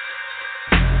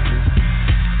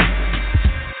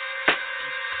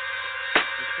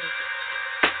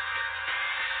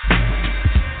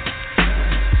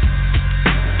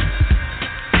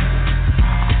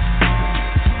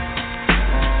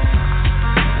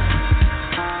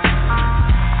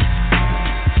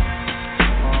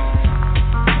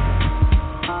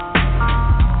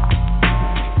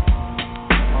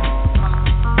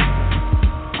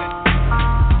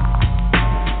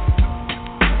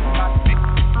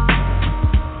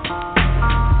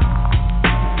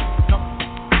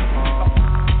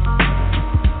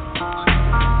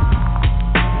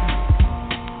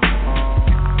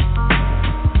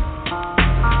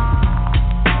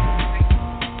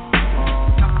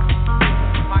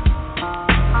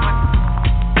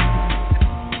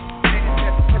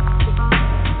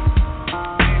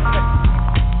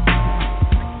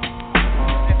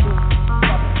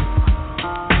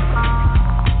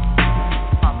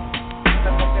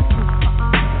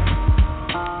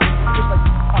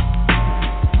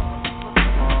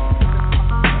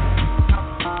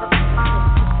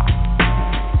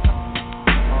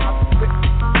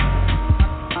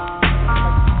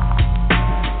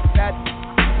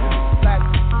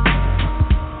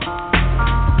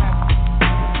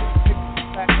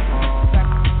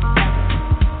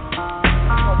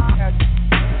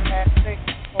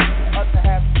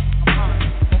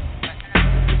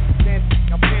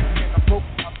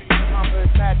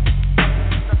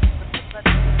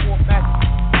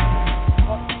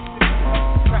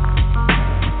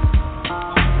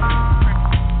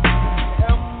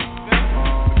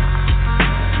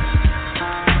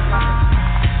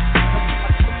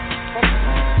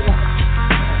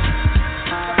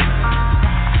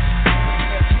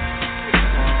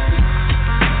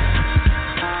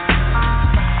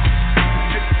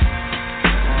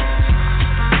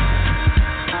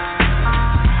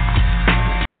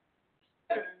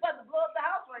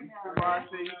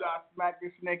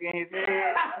 nigga in his head. You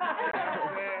know what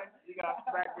I'm saying? You gotta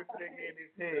smack this nigga in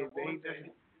his head. But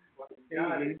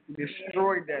he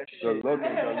destroyed that shit. Good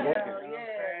looking.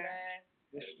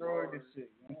 Destroyed this shit.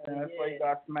 You know what I'm saying? That's why you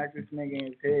gotta smack this nigga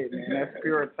in his head, man. That's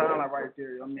pure talent right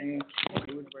there. I mean,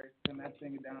 he was ready to send that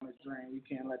thing down the drain. We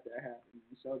can't let that happen,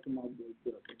 man. Shout out to my boy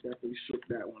Duck. He definitely shook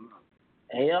that one up.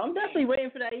 Hey, yo, I'm definitely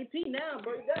waiting for that EP now,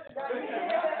 bro. The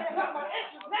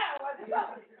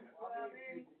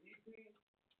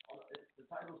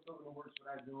title's still in the works for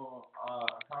that joint.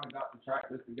 I kind of got the track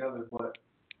list together, but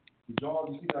the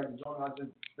joint, you see, like the joint I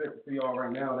just spit for y'all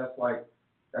right now,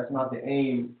 that's not the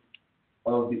aim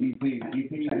of the EP. The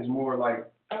EP is more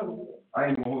like, I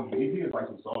ain't even hold you. The EP is like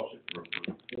some soft shit, for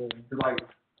real. Cause like,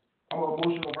 I'm an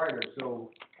emotional writer,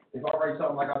 so if I write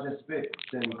something like I just spit,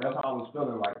 then that's how I was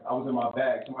feeling. Like I was in my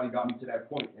bag. Somebody got me to that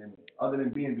point, and other than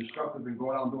being destructive and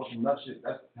going out and doing some nut shit,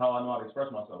 that's how I know how to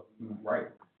express myself.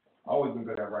 Right. I always been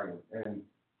good at writing. And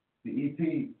the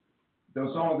EP,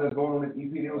 those songs that's going on this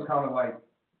EP, it was kind of like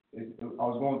I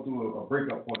was going through a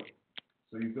breakup point.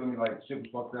 So you feel me? Like shit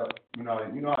was fucked up. You know how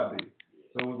it be.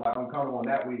 So it was like I'm kind of on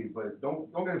that wave, but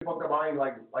don't get it fucked up. I ain't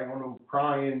like on no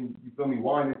crying. You feel me?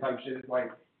 Whining type shit. It's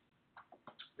like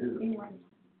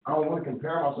I don't want to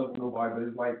compare myself to nobody, but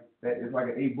it's like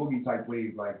an A Boogie type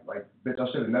wave. Like bitch, I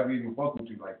should have never even fucked with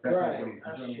you. Like that type of wave. You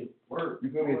feel me? Word. You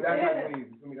feel me? It's that type of wave.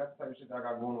 You feel me? That's the type of shit that I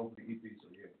got going on for the EP. So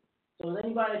yeah. So is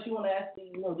anybody that you want to actually,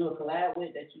 do a collab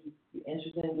with that you be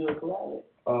interested in doing a collab with?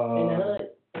 In the hood,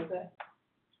 okay.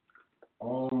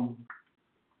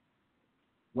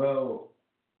 Well,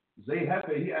 Zay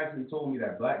Jefe, he actually told me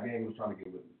that Blaqq Diamond was trying to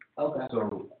get with me. Okay.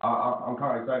 So I'm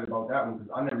kind of excited about that one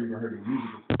because I never even heard his music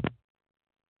before.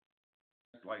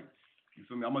 Like, you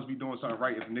feel me? I must be doing something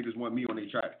right if niggas want me on their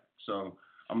track. So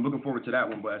I'm looking forward to that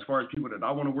one. But as far as people that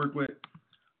I want to work with,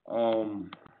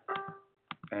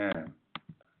 and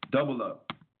Double Up.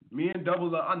 Me and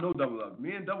Double Up, I know Double Up.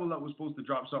 Me and Double Up was supposed to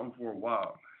drop something for a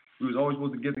while. We was always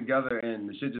supposed to get together, and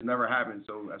the shit just never happened.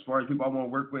 So as far as people I want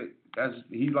to work with,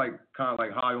 he's like kind of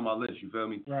like high on my list. You feel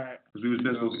me? Right. Because we was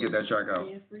just supposed to get that track out.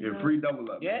 Yeah, free Double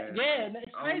Up. Yeah, man.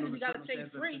 It's crazy. We gotta say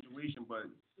free. Situation, but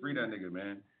free that nigga,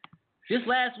 man. Just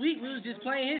last week we was just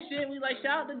playing his shit. We like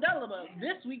shout out to Double Up.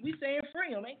 This week we saying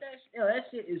free him. Ain't that? That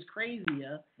shit is crazy,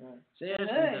 yo. Seriously,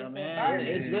 though, man.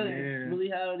 It's really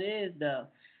how it is, though.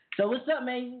 So what's up,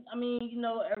 man? I mean,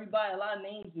 everybody, a lot of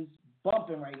names is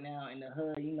bumping right now in the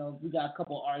hood. We got a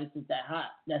couple artists that's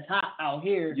hot out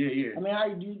here. Yeah. I mean, how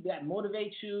you do that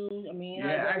motivate you? I mean,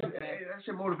 that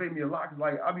shit motivate me a lot. Cause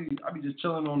like I be just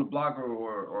chilling on the block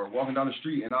or walking down the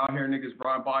street and I hear niggas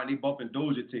riding by and they bumping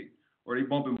Doja tape or they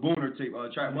bumping Booner tape,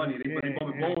 Trap Money. They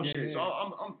bumping Bone shit. So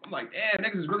I'm like, damn,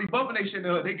 niggas is really bumping they shit in the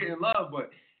hood. They getting love,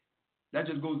 but that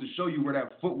just goes to show you where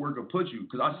that footwork will put you.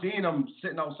 Cause I seen them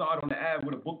sitting outside on the ad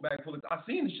with a book bag full of. I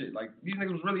seen the shit. Like these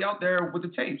niggas was really out there with the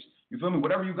tapes. You feel me?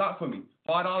 Whatever you got for me,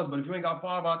 $5. But if you ain't got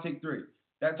 $5, I'll take $3.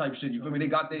 That type of shit. You feel me? They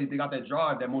got that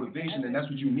drive, that motivation, and that's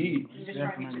what you need. You just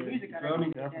trying to get your music out. You feel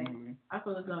me? Definitely. I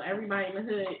feel as though everybody in the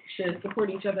hood should support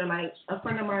each other. Like a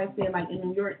friend of mine said, like in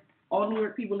New York, all New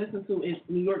York people listen to is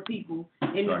New York people.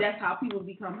 And that's how people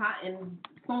become hot. And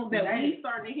songs that we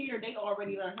starting to hear, they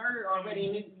already done heard already,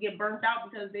 and they get burnt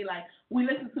out because they like, we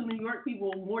listen to New York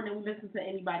people more than we listen to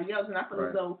anybody else. And I feel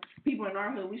as though people in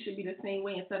our hood, we should be the same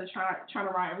way. Instead of trying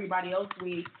to ride everybody else's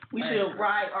way, we should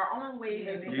ride our own way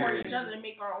and support each other and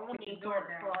make our own name for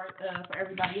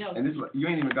everybody else. And this, you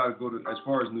ain't even got to go to as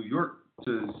far as New York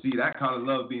to see that kind of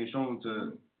love being shown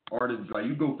to artists. Like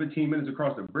you go 15 minutes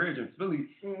across the bridge in Philly,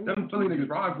 them Philly niggas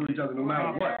ride for each other no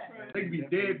matter what. They could be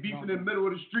dead beefing in the middle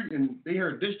of the street and they hear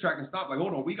a diss track and stop like,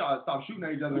 hold on, we gotta stop shooting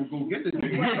at each other and go get this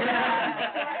nigga.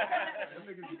 Them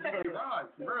niggas ride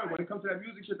for real. When it comes to that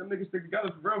music shit, them niggas stick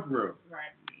together for real.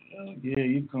 Right. Yeah,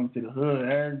 you come to the hood,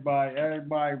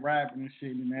 everybody rapping and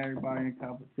shit, and everybody in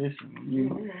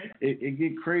competition. It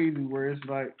get crazy where it's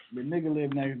like the nigga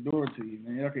live next door to you,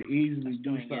 man. Y'all can easily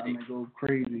do something and go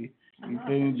crazy. You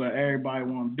feel me? But everybody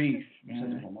want beef,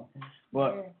 man.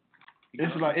 But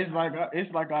it's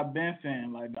like I've been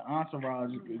saying, like the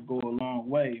entourage could go a long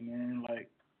way, man. Like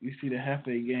you see the Jefe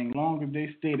gang, long as they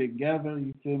stay together,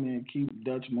 you feel me, and keep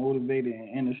Dutch motivated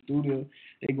and in the studio,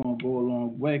 they gonna go a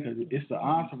long way because it's the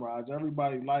entourage.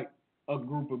 Everybody like a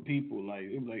group of people. Like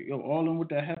it was like, yo, all in with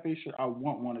that Jefe shirt, I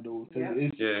want one of those.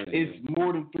 It's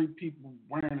more than 3 people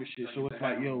wearing the shit, so it's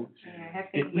like, yo,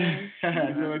 it's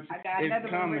coming. You know what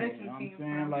I'm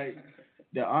saying? Like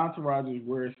the entourage is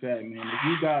where it's at, man. If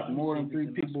you got more than 3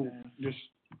 people just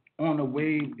on the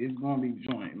wave, it's gonna be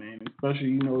joint, man.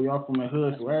 Especially, y'all from the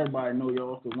hood, so everybody know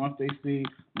y'all. So once they see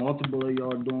multiple of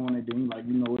y'all doing it, then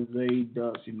it's Zay,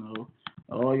 Dutch,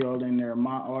 All y'all in there,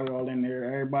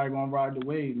 everybody gonna ride the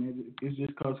wave, man. It's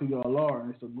just cause who y'all are,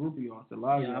 and it's a group of y'all. It's a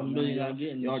lot of y'all. I'm really not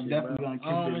getting this y'all shit, definitely bro.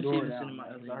 gonna kick the door down.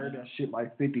 I heard that shit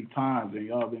like 50 times, and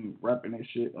y'all been repping that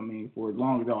shit. I mean, for as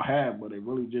long as y'all have, but it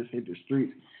really just hit the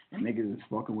streets, and niggas is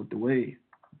fucking with the wave.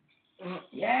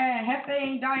 Yeah, Hefe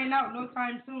ain't dying out no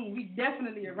time soon. We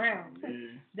definitely around.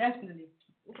 Definitely.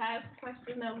 Okay, I have a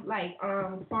question of like,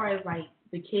 as far as like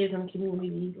the kids in the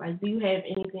community, like, do you have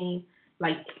anything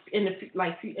like in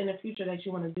the future that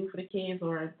you want to do for the kids,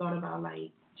 or thought about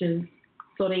like just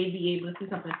so they be able to see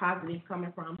something positive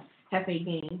coming from Hefe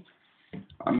games?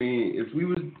 I mean, if we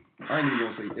was, I ain't even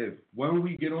gonna say if, when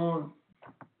we get on,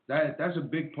 that's a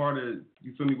big part of,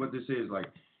 you feel me, what this is,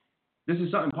 like, this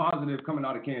is something positive coming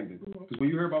out of Camden. Because when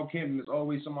you hear about Camden, there's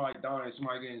always somebody dying,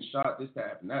 somebody getting shot, this,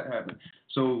 that happened.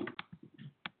 So,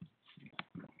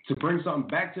 to bring something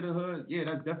back to the hood, yeah,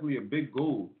 that's definitely a big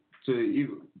goal. To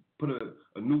either put a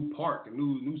new park, a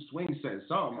new swing set,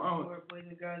 something. More Boys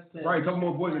and Girls Club. Right, a couple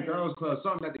more Boys and Girls Club,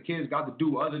 something that the kids got to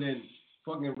do other than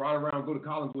fucking ride around, go to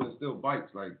Collinswood and steal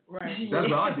bikes. Like, right. That's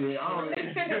what I did. I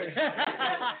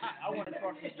want to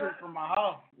talk the street from my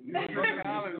house.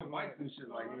 Bikes and shit,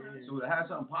 like, so to have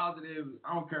something positive,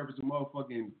 I don't care if it's a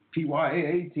motherfucking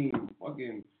PYAA team,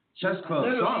 fucking chess club,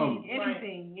 something.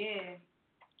 Anything, yeah.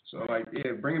 So like,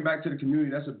 yeah, bringing back to the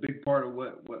community, that's a big part of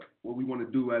what we want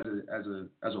to do as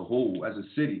a whole, as a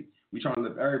city. We trying to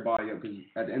lift everybody up because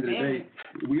at the end of the day,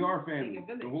 we are family.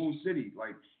 The whole city,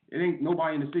 like, it ain't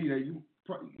nobody in the city that you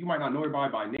might not know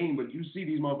everybody by name, but you see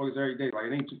these motherfuckers every day.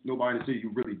 Like, it ain't nobody in the city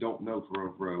you really don't know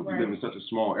for real. Right. We live in such a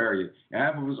small area, and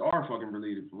half of us are fucking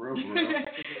related for real. Don't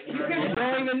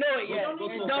even know it yet. Don't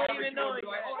even know it.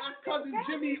 Like, oh, that's cousin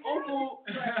Jimmy, uncle.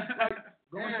 Like,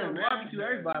 damn, man. To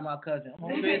everybody, my cousin.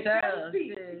 Homie, house.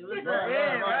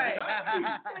 Right.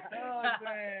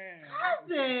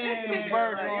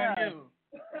 Cousin.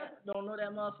 Don't know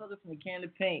that motherfucker from a can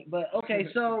of paint. But okay,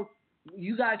 so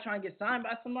you guys trying to get signed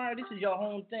by somebody? This is your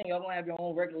own thing. Y'all gonna have your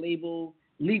own record label,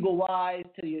 legal wise,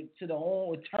 to the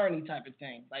own attorney type of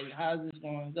thing. Like, how's this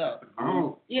going to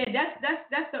go? Yeah,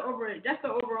 that's the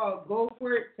overall goal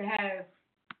for it, to have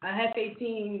a Hefe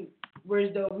team.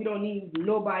 Whereas though we don't need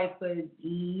nobody for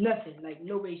nothing, like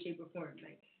no way, shape, or form.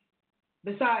 Like,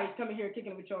 besides coming here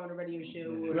kicking with y'all on the radio show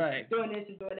or doing this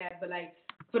and doing that, but like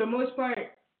for the most part,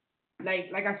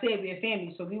 like I said, we're a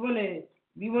family, so we wanna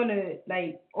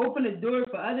like open the door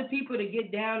for other people to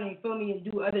get down and feel me and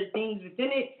do other things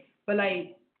within it. But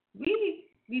like we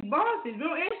bosses, we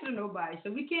don't answer to nobody,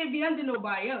 so we can't be under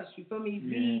nobody else. You feel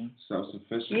me?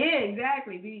 Self-sufficient. Yeah,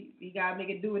 exactly. We gotta make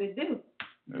it do what it do.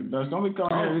 Don't be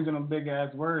calling her using them big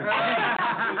ass words. I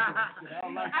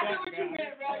know what you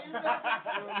meant, bro.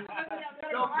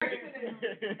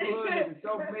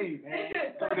 Self-made, man.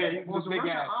 I don't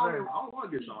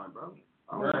want to get signed, bro.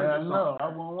 I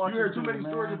won't want you hear too many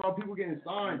stories about people getting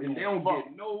signed and they don't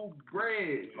get no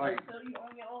bread. Like, so you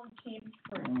on your own can't be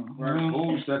free. Right,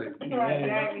 who said it? Right,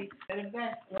 exactly. Said it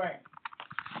best. Right.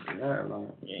 Yeah, like,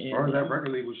 as far as that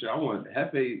record label shit, I want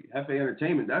Hefe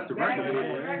Entertainment. That's the record label.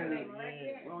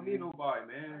 We don't need nobody,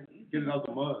 man. Get it out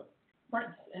the mud. Right,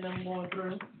 and I'm going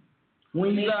through.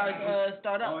 When you guys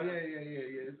start up? Oh yeah.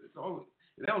 It's all,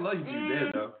 they don't love you till you're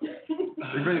dead, though.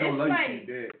 They really don't love you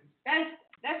till you're dead.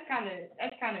 That's kind of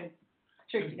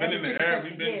tricky. It's been in the air.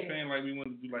 We've been saying like we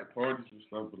wanted to do like parties and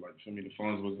stuff, but like for me the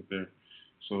funds wasn't there.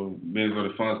 So being as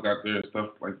the funds got there and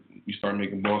stuff, like we started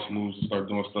making boss moves and started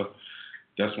doing stuff.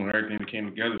 That's when everything came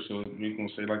together. So we're gonna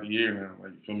say like a year now.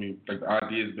 Like for me, like the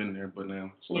idea's been there, but now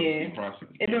it's the process.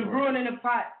 It's been brewing in the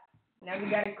pot. Now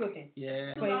we got it cooking.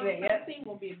 Yeah. 2017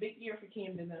 will be a big year for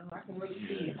Camden now. I can really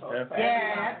see it.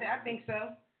 I think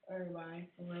so. Everybody.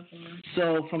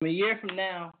 So from a year from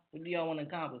now, what do y'all want to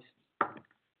accomplish?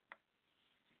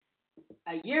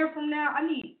 A year from now, I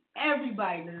need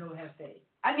everybody to know Hefe.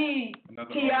 I need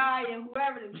T.I. and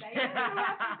whoever to say,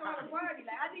 party.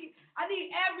 Like I need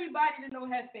everybody to know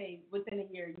Hefe within a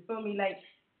year. You feel me? Like,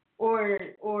 or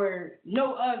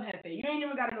know of Hefe. You ain't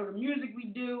even gotta know the music we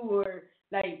do, or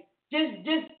like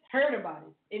just heard about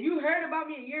it. If you heard about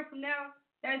me a year from now,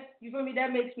 that's, you feel me?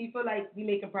 That makes me feel like we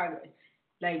making progress.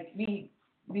 Like we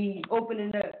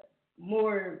opening up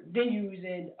more venues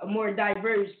and a more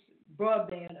diverse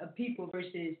broadband of people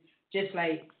versus just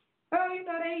like, oh, you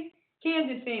know, they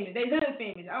Camden famous, they hood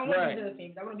famous. I don't want to be hood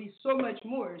famous. I want to be so much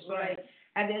more. So like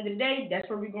at the end of the day, that's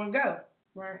where we're gonna go.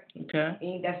 Right. Okay.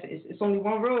 And it's only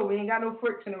one road. We ain't got no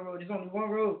forks in the road. There's only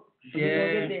one road. So we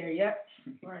gonna get there. Yep.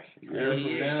 Right.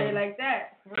 Say like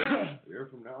that. A year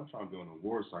from now, I'm trying to do an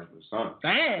award cycle or something.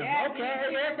 Damn. Yeah, Okay.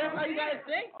 Yeah, that's how you gotta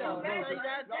think though. That's how you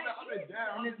gotta think. I'm down.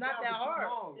 And it's not that hard.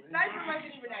 The sniper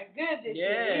wasn't even that good this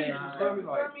Yeah. year. You feel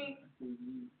me?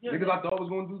 Niggas I thought was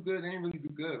gonna do good, they ain't really do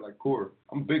good. Like Core,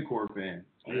 I'm a big Core fan.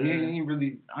 So he ain't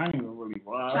really. I ain't even really.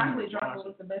 Chocolate Dropper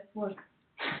was the best one.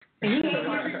 He ain't you feel me?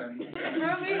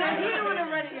 Like, he on the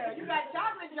radio. You got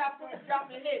Chocolate Dropper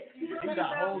dropping hits. You He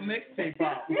got whole mixtape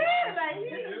out. Yeah, like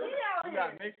he out He here.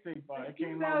 got mixtape out. It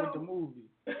came out with the movie.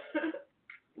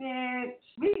 Man,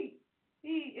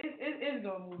 it's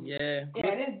gonna move. Yeah.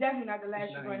 Yeah, this is definitely not the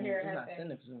last you're gonna hear We're her not say.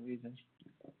 sending it for some reason.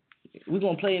 We're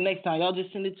gonna play it next time. Y'all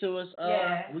just send it to us.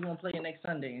 Yeah. We're gonna play it next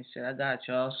Sunday and shit. I got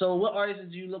y'all. So what artists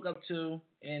do you look up to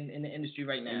in the industry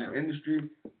right now? In the industry.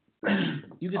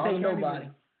 You can say nobody.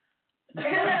 That's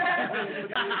the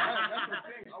thing.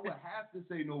 I would have to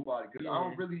say nobody because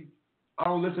I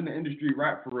don't listen to industry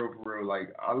rap for real.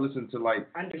 Like I listen to like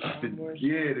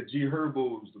the G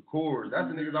Herbos, the Cores. That's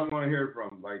the niggas I want to hear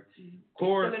from. Like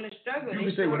Core, you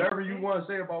can say whatever you want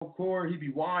to say about Core. He be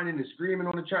whining and screaming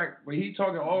on the track, but he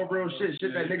talking all real shit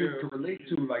that niggas can relate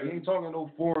to. Like he ain't talking no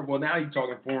foreign. Well now he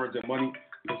talking foreigns and money.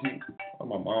 Oh,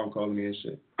 my mom calling me and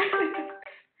shit.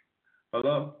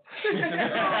 Hello?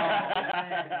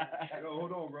 Yo,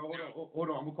 hold on, bro. Hold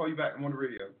on. I'm gonna call you back. I'm on the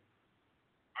radio.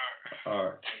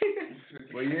 Alright.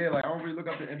 But yeah, like I don't really look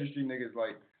up to industry niggas.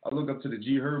 Like I look up to the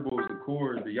G Herbos, the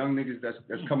Cores, the young niggas that's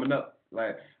coming up.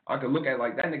 Like I could look at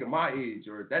like that nigga my age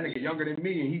or that nigga younger than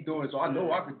me and he doing it, so I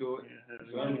know I could do it.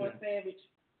 Savage.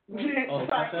 If a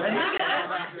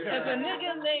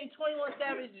nigga named 21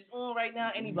 Savage is on right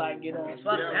now, anybody can get on.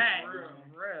 Fuck that.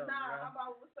 Real. Nah, how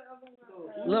about what's the other one?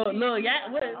 Lil Yachty.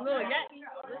 What's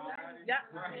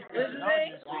his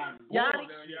name? Yachty.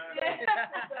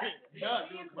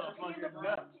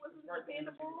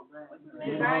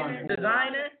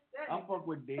 Designer. I fuck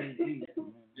with Dave D.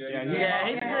 Yeah,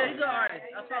 he's an artist.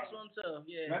 I fuck with him too.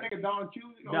 Yeah. That nigga Don Q.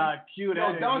 Don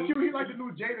Q. He like the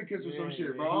new Jada Kiss or some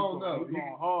shit, bro. I don't know. He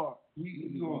going hard.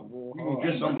 He going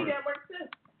get somewhere.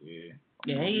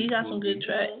 Yeah, he got some good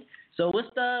tracks. So what's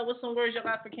some words y'all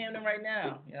got for Camden right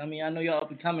now? You know what I mean, I know y'all up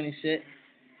and coming and shit.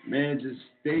 Man, just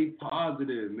stay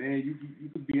positive, man. You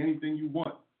could be anything you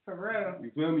want. For real.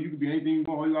 You feel me? You could be anything you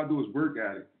want. All you gotta do is work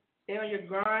at it. Stay on your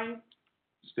grind.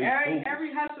 Stay focused.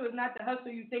 Every hustle is not the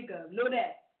hustle you think of. Know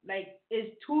that. Like,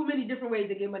 it's too many different ways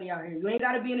to get money out here. You ain't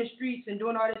gotta be in the streets and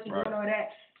doing all this and doing all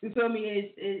that. You feel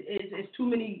me? It's too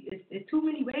many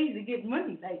ways to get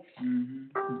money. Like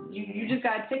you just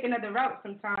gotta take another route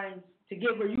sometimes to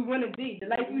get where you wanna be. The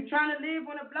life you trying to live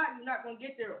on a block, you're not gonna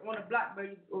get there on a block,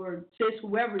 or sis,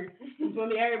 whoever. You feel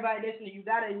me? Everybody listening, you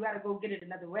gotta go get it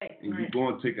another way. And you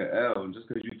going to take an L, and just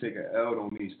because you take an L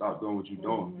don't mean stop doing what you're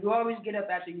doing. You always get up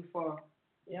after you fall.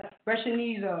 Yeah. Brush your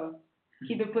knees off.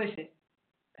 Keep it pushing.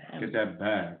 Get that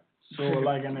bag. So,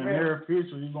 like in the near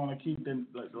future, you're gonna keep the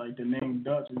the name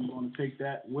Dutch, and you're gonna take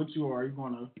that with you, or are you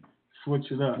gonna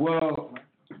switch it up? Well,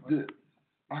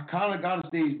 I kind of got a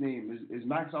stage name. It's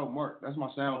Max Out Mark. That's my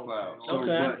SoundCloud. So,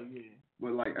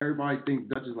 but like everybody thinks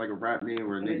Dutch is like a rap name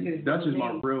or a nigga. Dutch is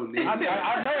my real name. I know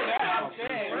that. I'm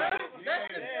saying.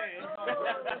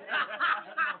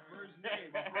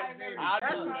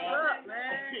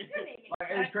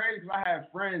 It's crazy because I have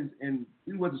friends and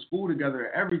we went to school together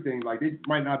and everything. Like they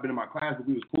might not have been in my class, but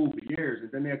we was cool for years.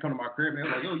 And then they'd come to my crib and they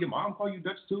were like, "Yo, your mom call you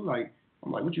Dutch too?" Like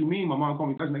I'm like, "What you mean? My mom called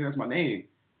me Dutch, nigga. That's my name."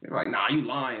 They're like, "Nah, you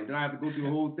lying." Then I have to go through the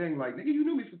whole thing. Like, nigga, you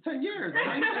knew me for 10 years.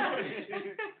 Like,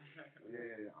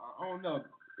 I don't know.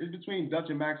 It's between Dutch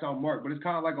and Max Out Mark, but it's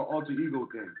kind of like an alter ego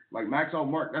thing. Like Max Out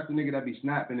Mark, that's the nigga that be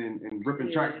snapping and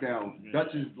ripping tracks down.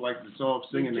 Dutch is like the soft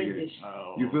singing nigga.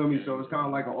 You feel me? So it's kind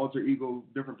of like an alter ego,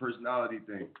 different personality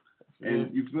thing.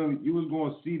 And you feel me? You was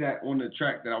going to see that on the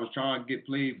track that I was trying to get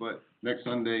played, but next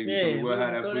Sunday we'll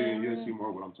have that played and you'll see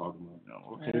more what I'm talking about.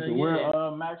 Okay, so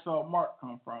where Max Out Mark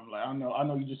come from? Like I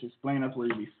know you just explained that's where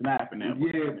you be snapping at.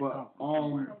 Yeah, but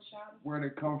where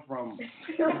they come from?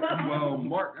 Well,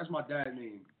 Mark, that's my dad's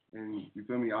name. And you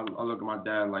feel me? I look at my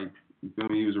dad like, you feel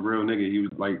me? He was a real nigga. He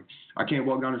was like, I can't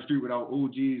walk down the street without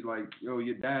OGs like, yo,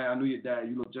 your dad, I knew your dad.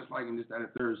 You look just like him, this, that, and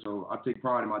third. So I take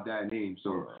pride in my dad's name.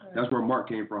 So that's where Mark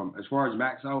came from. As far as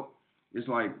Max Out, it's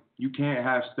like, you can't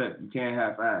half step. You can't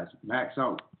half ass. Max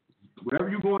out. Whatever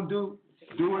you going to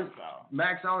do it.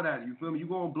 Max out at it. You feel me? You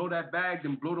going to blow that bag,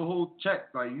 then blow the whole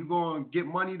check. Like, you going to get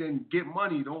money, then get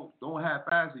money. Don't half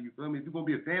ass it. You feel me? If you're going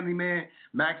to be a family man,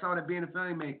 max out at being a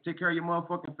family man. Take care of your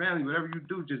motherfucking family. Whatever you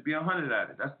do, just be 100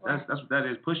 at it. That's what that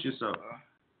is. Push yourself.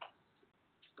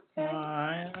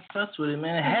 Alright, I fucks with it,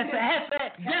 man.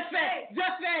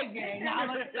 Jefe gang. Nah,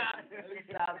 let's stop.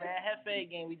 Stop, man. Hefe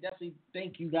Gang, we definitely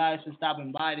thank you guys for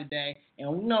stopping by today.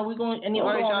 And we know we're going, any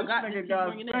artists y'all got, just keep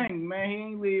bringing in. Man, he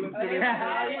ain't leaving.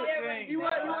 You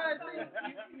want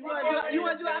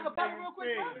to do acapella real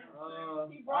quick,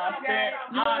 bro? I'll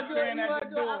stand at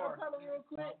the door. Acapella real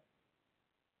quick?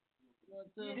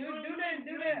 Do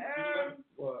the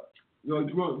What? Yo,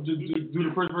 you want to do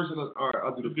the first verse? All right,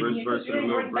 I'll do the first verse of the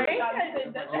little break.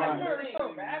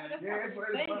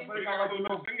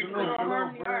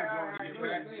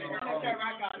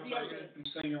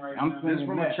 This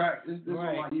from a track. This on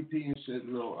my EP and shit.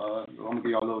 I'm gonna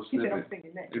give y'all a little snippet.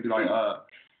 It'd be like,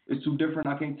 it's too different.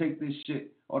 I can't take this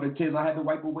shit. All the tears I had to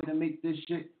wipe away to make this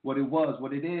shit what it was,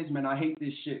 what it is, man. I hate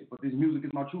this shit, but this music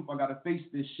is my truth. I gotta face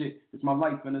this shit. It's my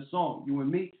life and a song. You and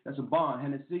me, that's a bond.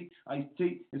 Hennessy, iced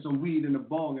tea, and some weed in the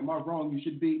bong. Am I wrong? You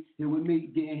should be here with me,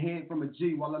 getting head from a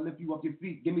G while I lift you off your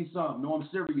feet. Give me some. No, I'm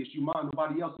serious. You mine,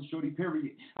 nobody else is shorty.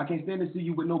 Period. I can't stand to see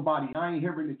you with nobody. I ain't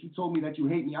hearing it. You told me that you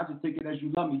hate me. I just take it as you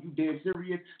love me. You damn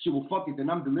serious? Shit, well fuck it. Then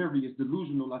I'm delirious,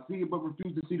 delusional. I see it but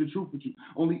refuse to see the truth with you.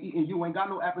 Only eating you, ain't got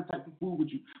no appetite for food with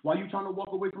you. Why you trying to walk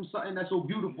away from something that's so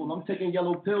beautiful? I'm taking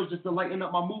yellow pills just to lighten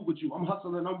up my mood with you. I'm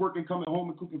hustling, I'm working, coming home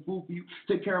and cooking food for you.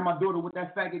 Take care of my daughter, what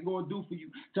that faggot gonna do for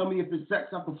you. Tell me if it's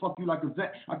sex, I can fuck you like a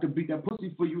vet. I could beat that pussy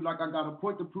for you like I got a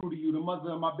point to prove to you. The mother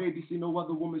of my baby, see no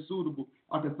other woman suitable.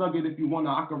 I can thug it if you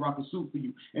wanna, I can rock a suit for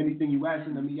you. Anything you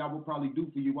asking of me, I will probably do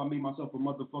for you. I made myself a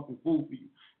motherfucking fool for you.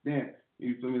 Then,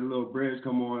 you feel me, the little bridge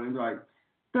come on and like,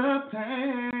 the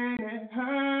pain, it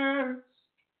hurts.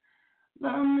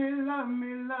 Love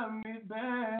me,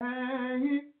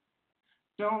 babe.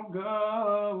 Don't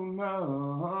go,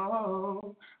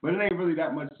 no. But it ain't really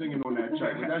that much singing on that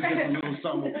track. But that's just a little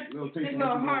something, a little taste.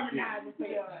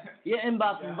 Your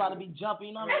inbox is about to be jumping.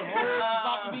 You know what I mean? It's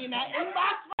about to be in that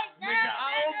inbox right now. Nigga, I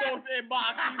almost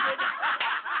inboxed you, nigga.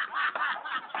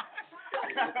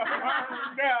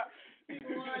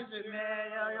 Man,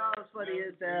 y'all was funny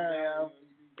as hell.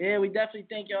 Yeah, we definitely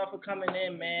thank y'all for coming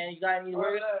in, man. You got any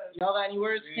words? Y'all got any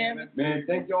words, Cam? Man,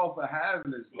 thank y'all for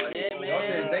having us. Like, yeah, man. Y'all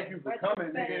said thank you for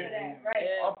coming, nigga.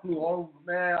 I flew all,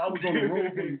 man. I was on the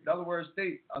road from Delaware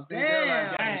State. I stayed there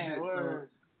last night.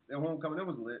 That homecoming, it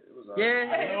was lit. It was yeah,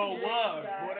 it was.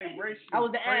 Boy, they raced you. I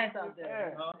was the ass out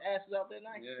there. Yeah. Ass was out there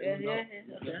nice. Yeah.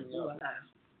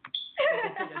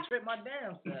 I tripped my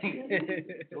damn self.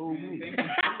 Oh, me.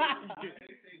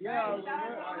 Yo,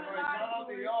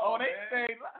 oh, they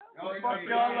stayed. Fuck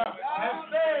y'all up.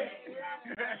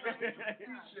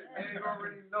 You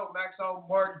already know. Max on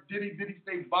Mark. Diddy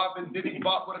stay bopping. Diddy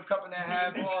bop with a cup and a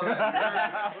half. All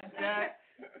that.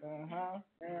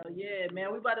 Hell yeah,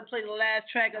 man. We about to play the last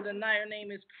track of the night. Her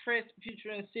name is Chris,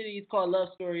 Future in City. It's called Love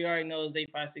Story. You already know it's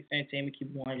 856 Entertainment.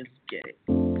 Keep going. Let's get it.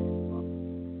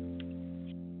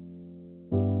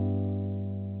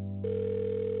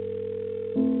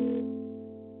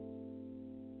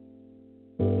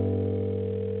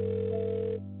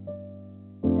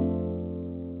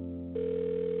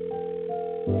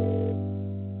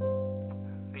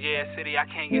 I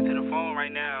can't get to the phone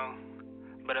right now,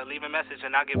 but I'll leave a message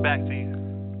and I'll get back to you.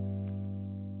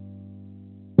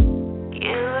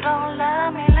 You don't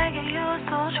love me like you used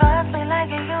to, trust me like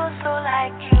you used to,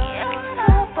 like you used to,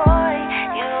 boy.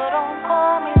 You don't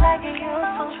call me like you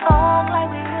used to, talk like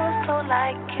we used to,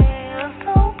 like you used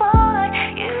to, boy.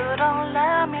 You don't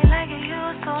love me like you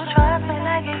used to, trust me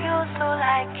like you used to,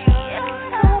 like you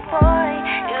used to, boy.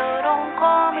 You don't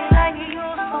call me like you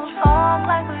used to, talk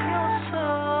like we used to.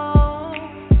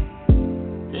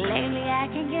 Lately I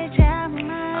can get you out my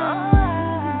mind.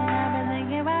 I've been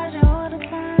thinking about you all the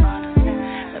time.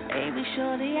 But baby,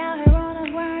 shorty out here on the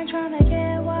grind, trying to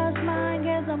get what's mine,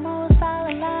 get the most out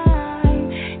of life.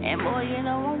 And boy, you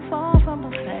know I'm far from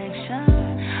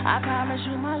perfection. I promise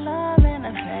you my love and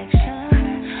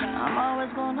affection. I'm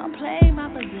always gonna play my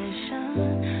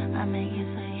position. I make it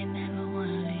so you never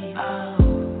wanna leave.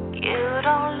 Oh, you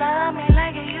don't love me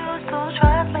like you used to,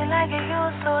 trust me like you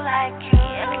used to, like you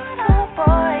used to,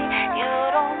 boy. You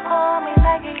don't call me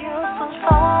like you used to,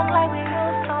 talk like we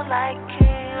used to, like you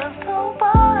used to,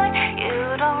 boy.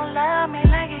 You don't love me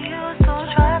like you used to,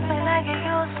 trust me like you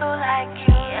used to, like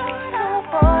you used to,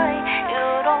 boy. You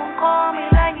don't call me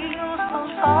like you used to,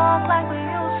 talk like we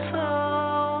used to.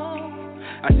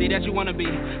 I see that you wanna be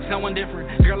someone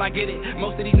different. Girl, I get it.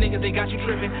 Most of these niggas, they got you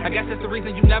tripping. I guess that's the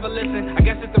reason you never listen. I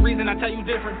guess that's the reason I tell you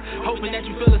different. Hoping that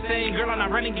you feel the same. Girl, I'm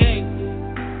not running game.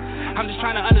 I'm just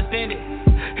trying to understand it.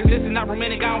 Cause this is not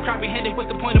romantic, I don't comprehend it. What's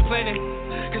the point of planning?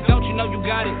 Cause don't you know you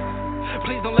got it?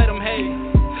 Please don't let them hate.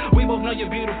 We both know you're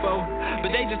beautiful,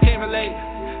 but they just can't relate.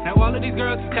 Now all of these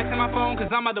girls is texting my phone cause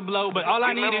I'm about to blow, but all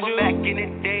I need is you. Back in the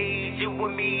days, you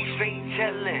and me straight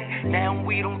chillin'. Now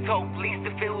we don't talk, least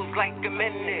it feels like a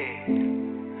minute.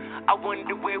 I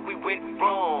wonder where we went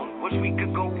wrong. Wish we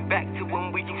could go back to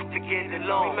when we used to get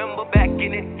along. Remember back in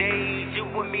the days, you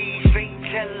and me straight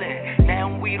chillin'.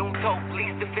 Now we don't talk,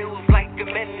 least it feels like a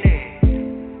minute.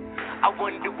 I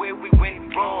wonder where we went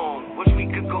wrong. Wish we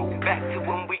could go back to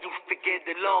when we used to get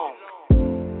along.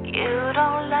 You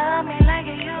don't love me like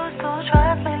you used to,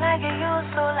 trust me like you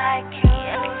used to, like you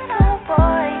used to,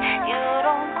 boy. You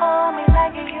don't call me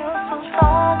like you used to,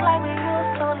 talk like we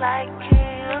used to, like you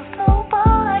used to,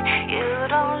 boy. You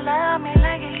don't love me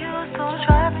like you used to,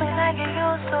 trust me like you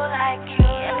used to, like you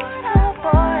used to,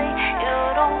 boy. You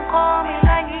don't call me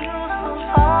like you used to,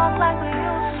 talk like we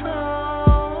used to.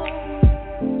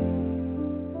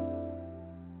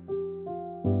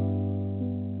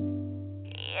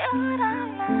 You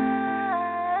don't love,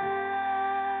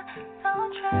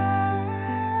 don't trust.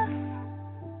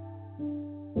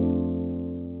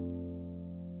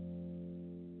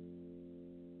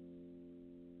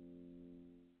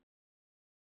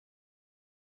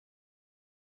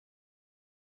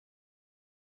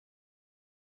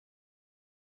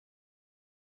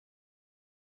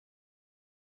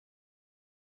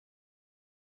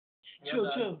 True.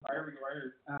 Right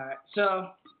here. Alright, so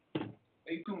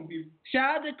Stay tuned, people.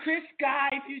 shout out to Chris Sky,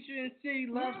 Future and City,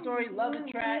 Love Story, love the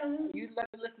track. You let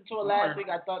me listen to it last week.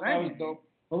 I thought that was dope.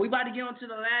 But we about to get on to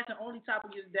the last and only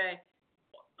topic of the day: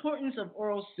 importance of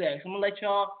oral sex. I'm gonna let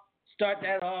y'all start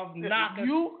that off. Knock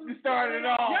You started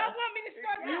off. Y'all want me to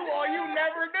start that? You or you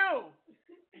never do.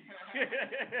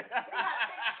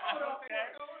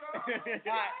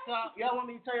 Alright, so y'all want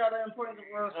me to tell y'all the importance of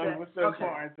oral sex? What's the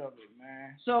importance of it,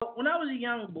 man? So when I was a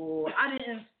young boy, I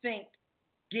didn't think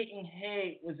getting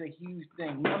head was a huge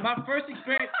thing. My first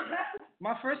experience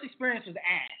was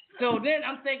ass. So then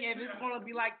I'm thinking if it's gonna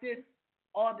be like this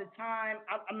all the time,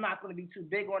 I'm not gonna be too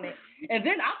big on it. And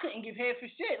then I couldn't give head for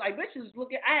shit. Like bitches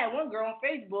looking. I had one girl on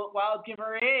Facebook while I was giving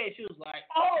her head. She was like,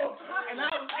 "Oh," and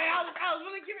I was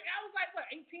really giving. I was like, what,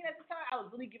 18 at the time. I was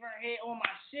really giving her head on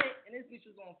my shit, and this bitch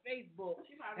was on Facebook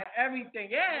and everything.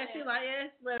 Yeah, she like,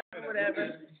 yeah,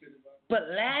 whatever.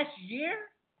 But last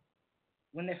year,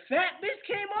 when the fat bitch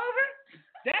came over,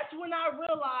 that's when I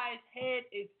realized head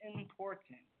is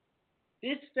important.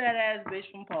 This fat ass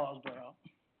bitch from Paulsboro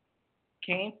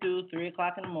came through 3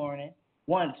 o'clock in the morning,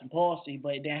 wanted some pussy,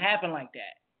 but it didn't happen like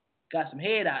that. Got some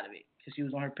head out of it because she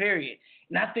was on her period.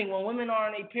 And I think when women are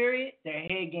on a period, their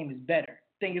head game is better.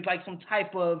 I think it's like they're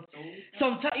soul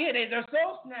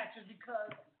snatchers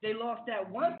because they lost that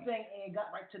one thing and it got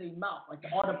right to their mouth, like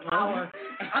all the power.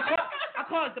 I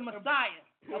call it the Messiah.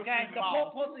 Okay, the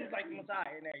pussy is like the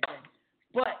Messiah and everything.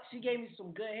 But she gave me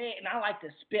some good head, and I like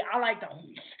to spit. I love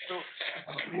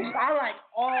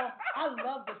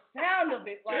the sound of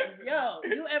it. Like, yo,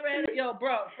 you ever had it? Yo,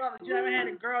 bro, fellas, you ever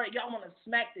had a girl that y'all want to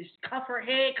smack this, cuff her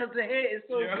head because the head is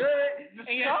so good? Just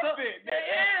cuff it.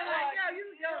 Yeah, like,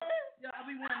 yo, I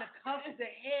be wanting to cuff the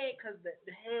head because the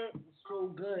head is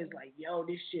so good. It's like, yo,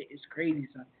 this shit is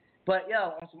crazy, son. But,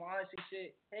 yo, on some honesty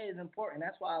shit, head is important.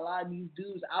 That's why a lot of these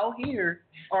dudes out here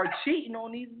are cheating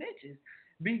on these bitches.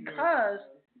 Because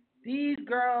these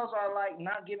girls are like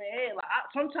not giving head. Like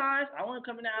sometimes I want to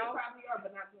come in the house. They probably are,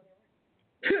 but not doing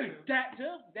it. That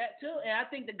too. And I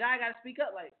think the guy got to speak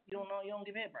up. Like you don't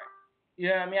give head, bro.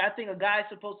 You know what I mean? I think a guy's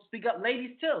supposed to speak up.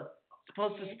 Ladies too,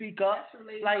 supposed to speak up.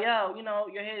 Like yo,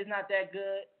 your head is not that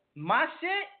good. My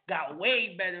shit got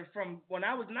way better from when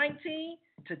I was 19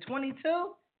 to 22.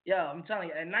 Yo, I'm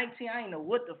telling you, at 19 I didn't know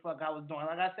what the fuck I was doing.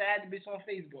 Like I said, I had the bitch on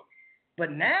Facebook.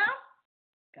 But now.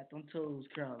 Got them toes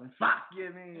curling. Fuck you,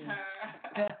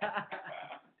 man.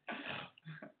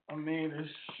 I mean, this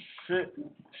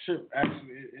shit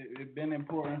actually, it been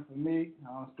important for me. You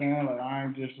know what I'm saying? Like, I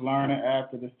ain't just learning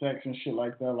after the sex and shit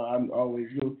like that. Like, I always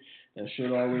knew that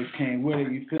shit always came with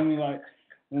it. You feel me? Like,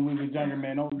 when we was younger,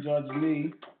 man, don't judge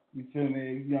me. You feel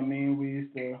me? You know what I mean? We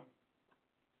used to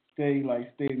stay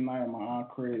the night at my aunt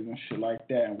crib and shit like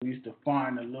that. And we used to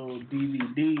find the little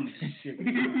DVDs and shit,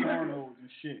 pornos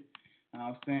and shit. You know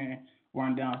what I'm saying?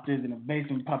 Run downstairs in the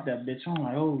basement, pop that bitch on,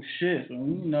 like, oh shit. So,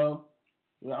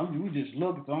 we just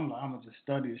looked, so I'm like, I'm gonna just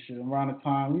study this shit. Around the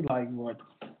time, we like, what,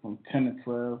 from 10 to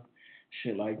 12,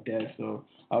 shit like that. So,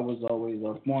 I was always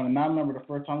up on. And I remember the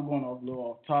first time, I'm going off a little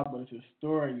off top, but it's a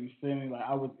story, you feel me? Like,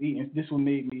 I was eating, this one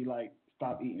made me, like,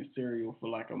 stop eating cereal for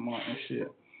like a month and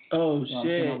shit. Oh,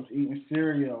 shit. I was eating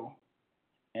cereal,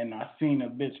 and I seen a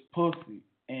bitch pussy,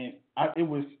 and it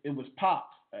was Pops.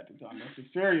 At the time, that's the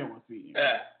cereal was eating.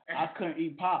 I couldn't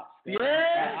eat Pops.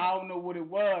 Yeah. I don't know what it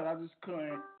was. I just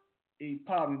couldn't eat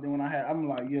pop, and then when I'm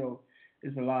like, yo,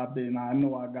 it's a lot of business. I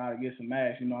know I gotta get some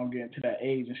ass. You know, I'm getting to that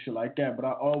age and shit like that. But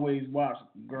I always watch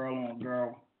girl on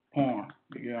girl porn.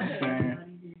 You know what I'm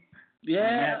saying?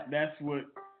 Yeah. That's what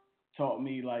taught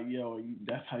me, like, yo,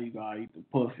 that's how you gotta eat the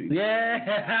pussy. Yeah.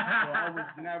 So I was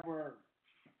never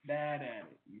bad at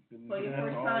it. You feel me? So your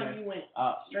first time you went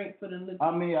straight for the liquor.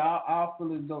 I mean, I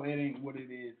feel as though it ain't what it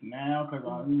is now, because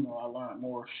I learned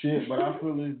more shit. But I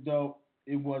feel as though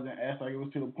it wasn't as like, it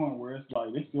was to the point where it's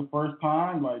like, this your first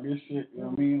time, like this shit, you know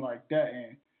what I mean, like that.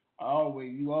 And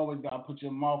you always gotta put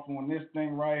your mouth on this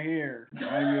thing right here. I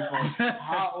don't give a fuck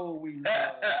how old we were. We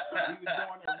was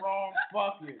doing it wrong.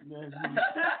 Fuck it.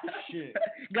 Shit.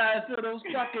 Gotta feel those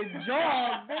fucking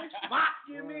jaws, bitch. Fuck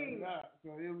you mean?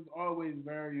 So it was always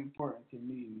very important to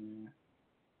me, man.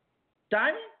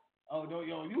 Diamond? Oh, no,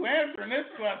 yo, you answering this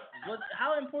question.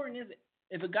 How important is it?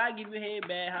 If a guy give you head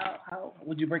bad, how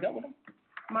would you break up with him?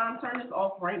 Mom, turn this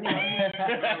off right now.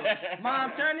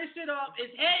 Mom, turn this shit off. Is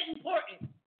head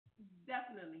important?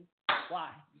 Definitely. Why?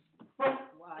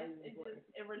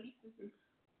 It releases this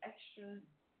extra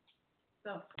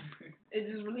stuff.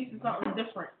 It just releases something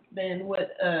different than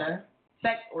what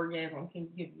sex orgasm can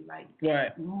give you. Like,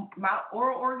 right. My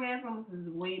oral orgasms is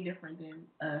way different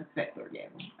than sex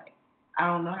orgasm. Like, I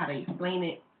don't know how to explain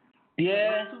it.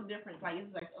 Yeah. It's two different. Like,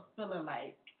 it's like a feeling,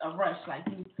 like a rush. Like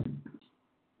you,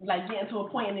 like getting to a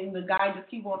point and then the guy just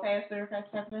keep on faster,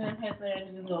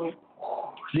 and just go.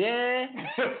 Yeah.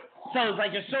 So it's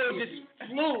like your soul just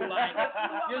flew, like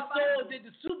your soul did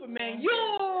the Superman.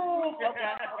 Okay.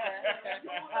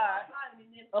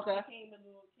 Okay. Came back.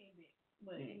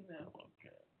 But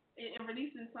it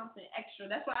releases something extra.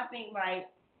 That's why I think, like,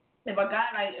 if a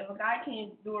guy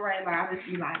can't do it right, like, I just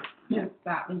be like, just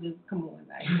stop and just come on,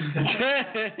 like. I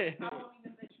won't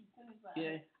even let you finish, like.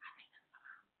 Yeah.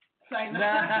 Like,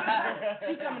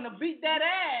 She coming to beat that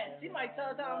ass. She might tell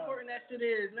us how important that shit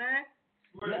is, man.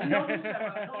 No,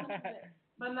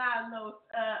 but no.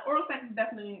 Oral sex is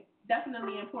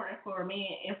definitely important for a man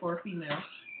and for a female.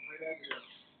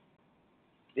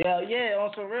 Yeah,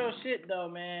 on some real shit though,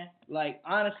 man. Like,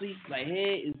 honestly, like,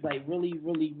 head is like really,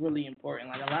 really, really important.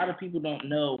 Like, a lot of people don't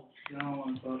know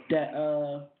that.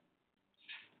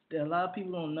 A lot of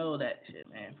people don't know that shit,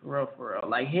 man. For real.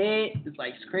 Like, head is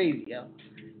like, it's crazy, yo.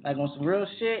 Like, on some real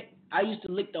shit, I used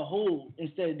to lick the hole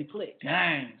instead of the clit.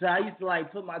 Dang. So I used to,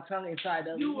 like, put my tongue inside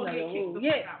the hole.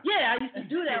 Yeah, I used to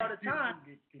do that all the time.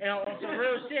 And on some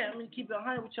real shit, I'm going to keep it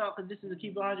 100 with y'all because this is a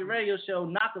Keep It 100 radio show.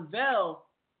 Nockavel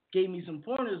gave me some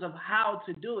pointers of how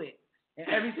to do it. And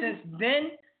ever since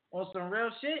then, on some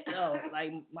real shit,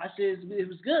 like, my shit, it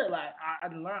was good. Like, I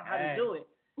learned how to do it.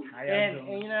 And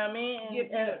you know what I mean?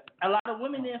 And a lot of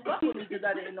women didn't fuck with me because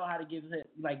I didn't know how to give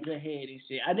like good head and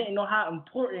shit. I didn't know how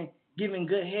important giving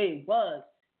good head was.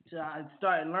 So I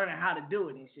started learning how to do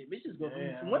it and shit. Bitches go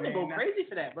women go crazy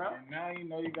for that, bro. And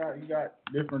now you got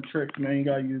different tricks, man. You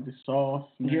gotta use the sauce,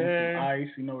 man, some ice,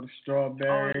 the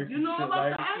strawberries. You know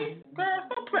about the ice? Girl,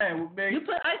 stop playing with me. You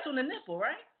put ice on the nipple,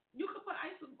 right? You can put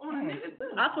ice on a nigga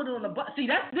too. I put it on the butt. See,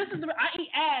 I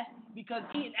eat ass because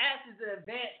eating ass is the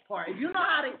advanced part. If you know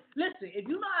how to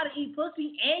eat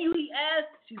pussy and you eat ass,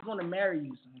 she's gonna marry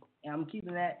you, son. And I'm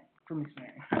keeping that from me,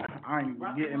 man. I ain't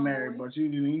even getting married, but you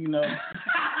know.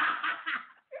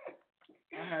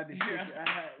 I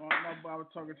was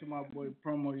talking to my boy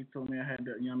Promo. He told me I had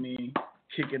to,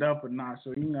 kick it up a notch.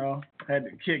 So, had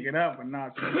to kick it up a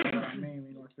notch. You know what I mean?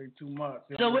 We don't say too much.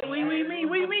 So what do you mean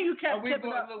you kept we kicked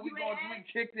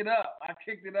it up. I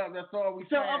kicked it up. That's all we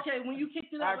said. So, okay, when you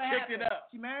kicked it up, I kicked it up.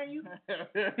 She married you?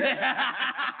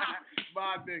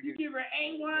 My nigga. You give her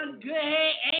A1, good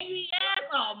head, angry ass?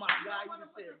 Oh, my God. You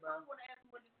just said, bro.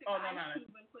 Oh, no.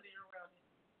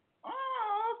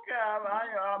 Oh, okay.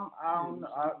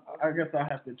 I guess I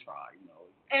have to try,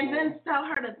 And then tell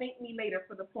her to thank me later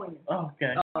for the pointer.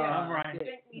 Okay. All right.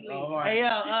 Thank me later. All right. Hey,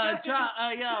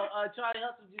 Charlie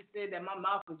Hustle just said that my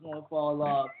mouth is going to fall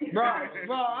off. Bro,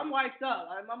 I'm wiped up.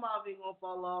 Like, my mouth ain't going to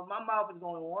fall off. My mouth is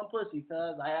going to one pussy,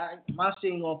 cuz. My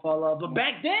shit ain't going to fall off. But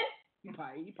back then, you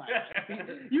probably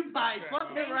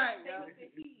fucking right, yo.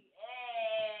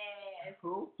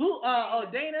 Who?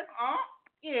 Dana?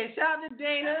 Yeah, shout out to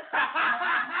Dana.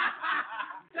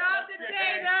 Shout out to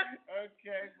Dana.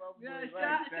 Okay, shout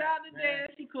out to Dana.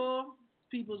 She cool.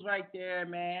 People's right there,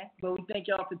 man. But we thank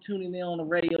y'all for tuning in on the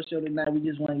radio show tonight. We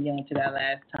just want to get into that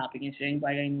last topic and shit.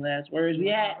 Anybody got any last words? We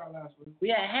had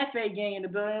Hefe gang in the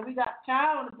building. We got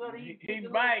Kyle in the building. He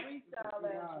bites. He's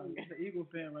an Eagle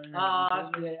fan right here.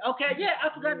 Oh, shit. Okay, yeah,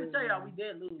 I forgot to tell y'all we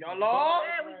did lose. Y'all lost?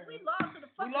 Yeah, we lost to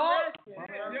the fucking Redskins.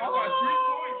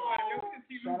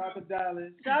 Shout out to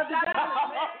Dallas. Shout out to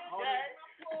Dallas, man.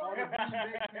 All the big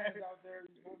fans out there,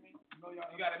 you feel me?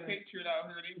 You got a Patriot out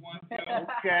here. They won.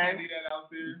 Okay. Leave that out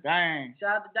there. Dang.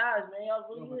 Shout out to Dodgers, man. Y'all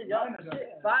really good. Y'all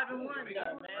shit, 5-1,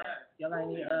 y'all, man. Y'all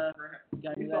ain't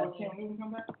got any last game?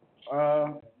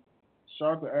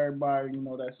 Shout out to everybody,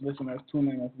 that's listening, that's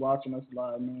tuning, that's watching us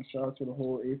live, man. Shout out to the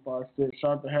whole 856.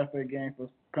 Shout out to Jefe Gang for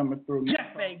coming through.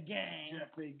 Jefe Gang.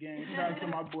 Shout out to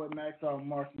my boy Max out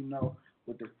Mark,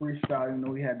 with the freestyle.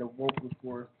 We had the vocals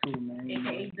for us too, man.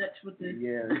 AKA Dutch with the.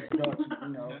 Yeah, Dutch,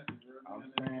 I'm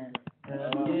saying.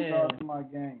 Shout out to my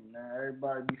gang, man.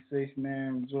 Everybody be safe,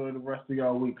 man. Enjoy the rest of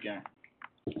y'all weekend.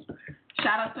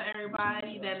 Shout out to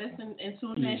everybody that listen and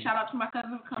tune in. Shout out to my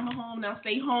cousin for coming home. Now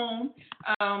stay home.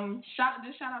 Shout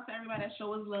out to everybody that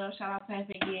show us love. Shout out to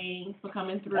Jefe Gang for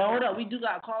coming through. Oh, hold up. We do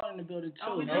got a caller in the building,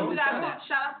 too. We got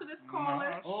shout out to this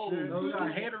caller. We got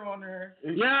a hater on there.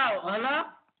 Yo, hello?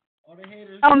 All the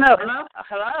haters. Oh, no.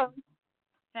 Hello?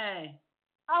 Hey.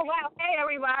 Oh, wow. Hey,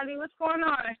 everybody. What's going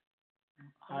on?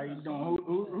 How you doing?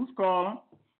 Who's calling?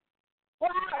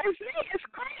 Well, it's me. It's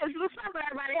Chris. What's up,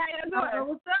 everybody? How you doing?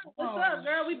 What's up,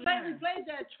 girl? We played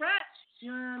that track. You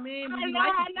know what I mean? I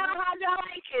know. How'd y'all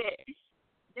like it?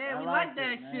 Yeah, we like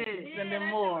that shit. Send them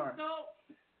more.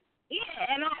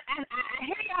 Yeah, and I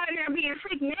hear y'all in there being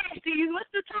freaking nasty. What's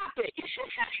the topic?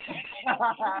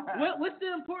 What's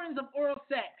the importance of oral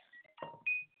sex?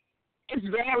 It's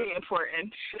very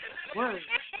important. Word.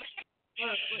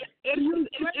 It's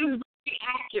very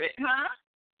accurate, huh?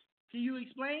 Can you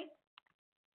explain?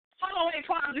 Hold on, wait,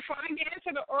 pause. Before I get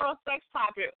into the oral sex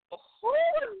topic, who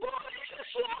was born in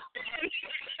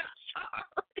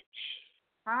Sorry.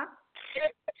 Huh? I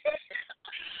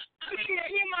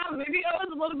mean, my video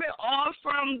was a little bit off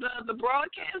from the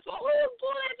broadcast, but who was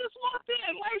born that just walked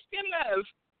in, light skin left?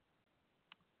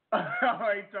 Oh,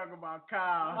 you talking about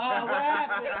Kyle. Oh, what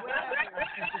happened?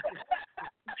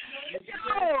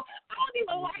 Yo, I don't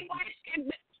even like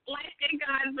light skin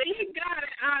guys, but he got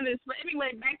it honest. But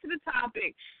anyway, back to the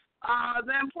topic.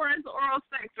 The importance of oral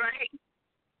sex, right?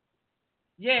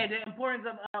 Yeah, the importance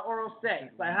of oral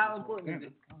sex. Like, how important is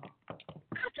it?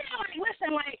 I feel like,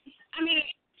 listen,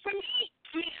 for me,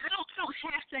 I don't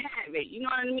have to have it. You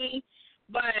know what I mean?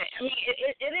 But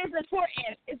it is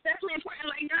important. It's definitely important.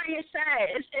 Like Naya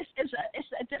said, it's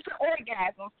a different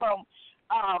orgasm from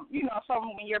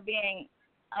when you're being.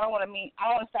 I don't want to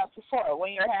stop before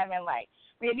when you're having when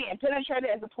you're being penetrated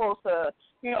as opposed to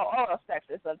oral sex.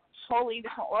 It's a totally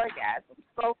different orgasm.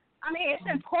 So it's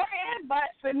important,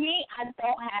 but for me, I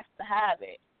don't have to have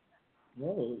it.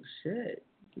 Whoa, shit!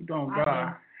 You don't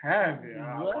gotta have it.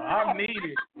 I need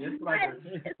it. It's like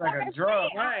a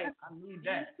drug. Right. I need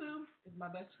that. YouTube is my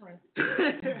best friend. So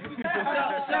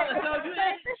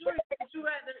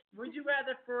would you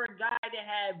rather for a guy to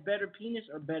have better penis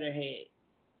or better head?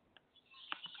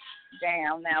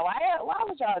 Damn. Now, why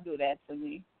would y'all do that to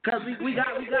me? Because we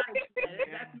got it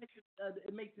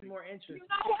makes it more interesting. You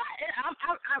know what?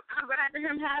 I'd rather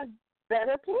him have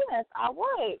better penis. I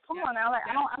would. Come on now.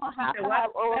 I don't have to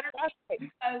have oral sex.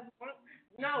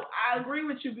 No, I agree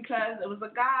with you because it was a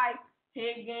guy,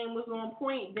 head game was on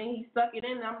point, then he stuck it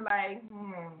in, and I'm like,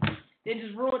 They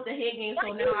just ruined the head game,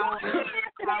 so now I don't know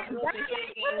how good the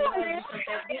head game was because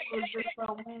that dick was just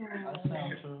so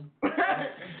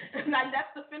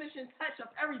that's the finishing touch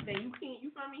of everything. You can't,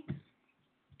 you feel me?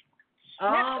 Go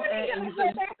back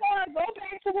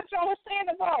to what y'all was saying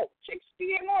about chicks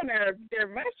being on their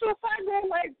menstrual cycle.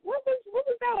 Like, what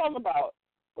was that all about?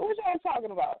 What was y'all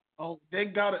talking about? Oh, they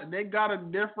got a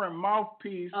different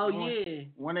mouthpiece.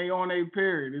 When they on their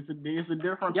period, it's a different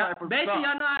type of basically, stuff.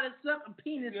 y'all know how to suck a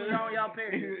penis when you're on y'all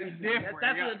period. It's different.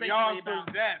 That's what it's y'all basically about.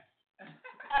 possess.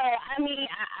 I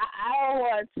don't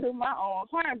want to my own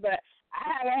harm, but I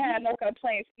haven't had no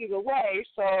complaints either way.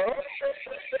 So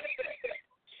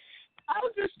I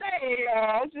was just saying,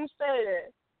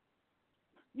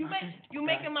 You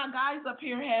making my guys up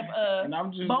here have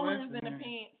boners in the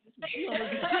pants. You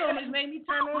almost made me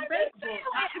turn on Facebook.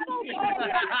 I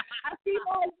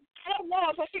don't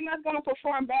know if she's not going to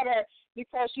perform better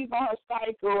because she's on her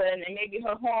cycle and maybe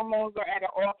her hormones are at an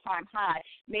all-time high.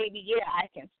 Maybe, I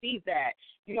can see that.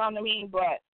 You know what I mean?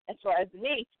 But as far as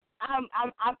me, I'm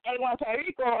A1 Puerto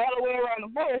Rico all the way around the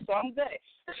border, so I'm good.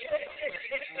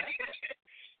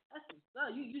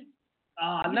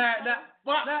 Mom.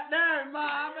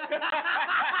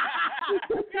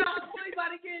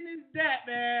 Everybody getting this debt,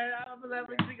 man. I'm gonna let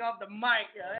me take off the mic.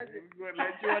 We're gonna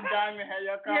let you and Diamond have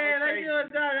your conversation. Yeah, let you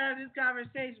and Diamond have this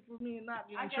conversation for me and not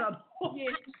get in trouble.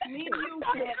 Yeah, me and you.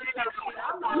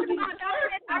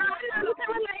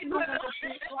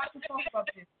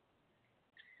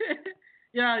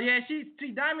 Yeah.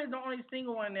 See, Diamond's the only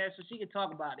single one there, so she can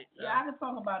talk about it. Yeah, I can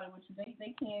talk about it with you.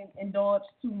 They can't indulge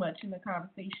too much in the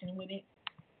conversation with it.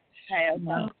 Hell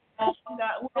no.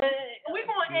 We're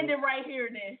going to end it right here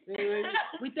then.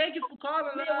 We thank you for calling.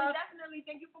 Yeah, we definitely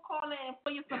thank you for calling and for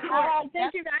your support.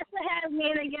 Thank you guys for having me.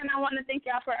 And again, I want to thank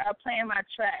y'all for playing my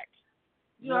track.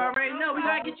 You already know. We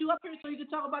got to get you up here so you can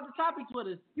talk about the topics with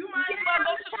us. You might as well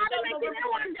go to the show. Make it in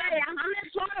one day. I'm in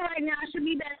Florida right now. I should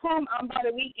be back home by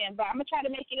the weekend, but I'm going to try to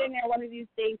make it in there one of these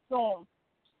days soon.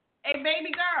 Hey,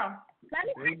 baby girl. Let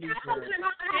me ask something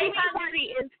about the Halloween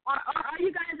party. Are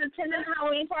you guys attending the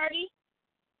Halloween party?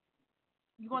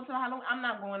 You going to the Halloween? I'm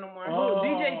not going no more. Oh,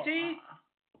 DJ T?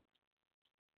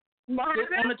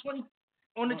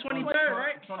 On the 23rd,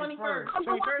 right? 21st.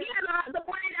 Yeah, the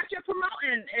party that you're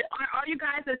promoting. Are you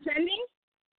guys attending?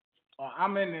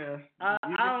 I'm in there.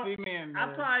 You can see me in there.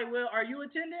 I probably will. Are you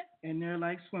attending? In there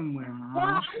like swimwear.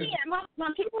 Well,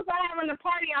 my people are having a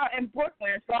party out in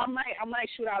Brooklyn, so I'm like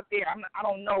shoot out there. I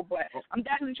don't know, but I'm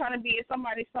definitely trying to be at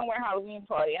somebody somewhere Halloween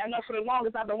party. I know for the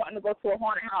longest I've been wanting to go to a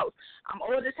haunted house. I'm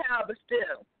old as hell, but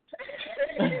still.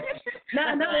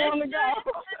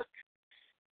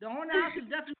 The haunted house is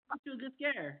definitely going to give you a good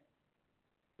scare.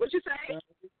 What you say?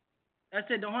 I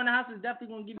said the haunted house is definitely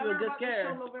going to give you a good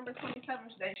scare. November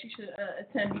 27th that she should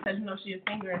attend because she's a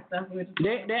singer and stuff.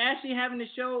 They're actually having a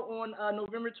show on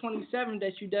November 27th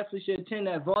that you definitely should attend.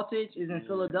 That Voltage is in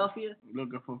Philadelphia.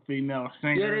 Looking for female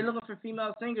singers. Yeah, they're looking for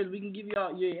female singers. We can give you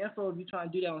all your info if you're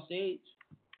trying to do that on stage.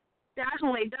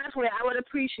 Definitely. I would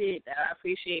appreciate that. I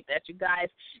appreciate that, you guys.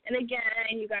 And again,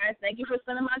 you guys, thank you for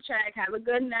sending my track. Have a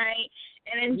good night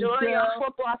and enjoy your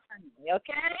football Sunday.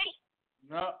 Okay?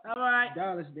 No. All right.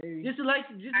 Dallas, baby. Just to let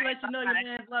you know, your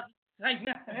man's lucky. Thank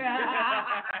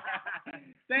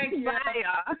you. Bye,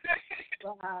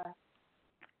 y'all. Bye.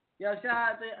 Yo, shout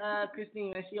out to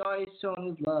Christine, man. She always showing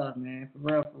his love, man.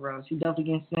 For real. She definitely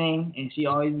can sing, and she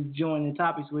always joining the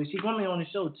topics with. She's coming on the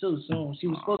show, too, soon. She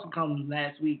was supposed to come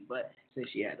last week, but said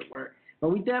she had to work.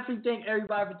 But we definitely thank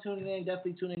everybody for tuning in.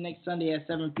 Definitely tune in next Sunday at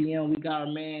 7 p.m. We got our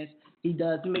man. He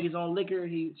make his own liquor.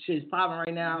 Shit's popping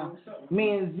right now.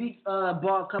 Me and Zeke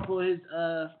bought a couple of his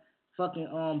fucking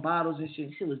bottles and shit.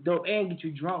 Shit was dope. And get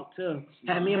you drunk too.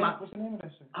 Had me and my what's the name of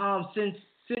that shit?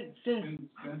 Sin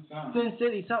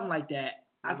City, something like that.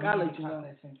 I gotta let you know.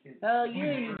 Hell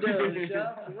yeah, you do.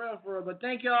 For real. But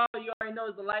thank y'all. You already know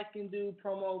it's the light skin dude,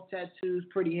 promo, tattoos,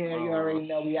 pretty hair. You already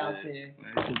know we out there.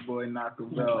 It's your boy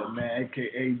Nockavel, man,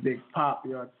 aka Big Pop,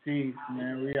 your teeth,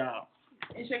 man. We out.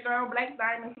 It's your girl Blaqq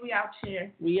Diamond. We out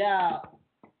here. We out.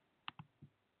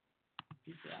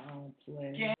 I don't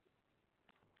play.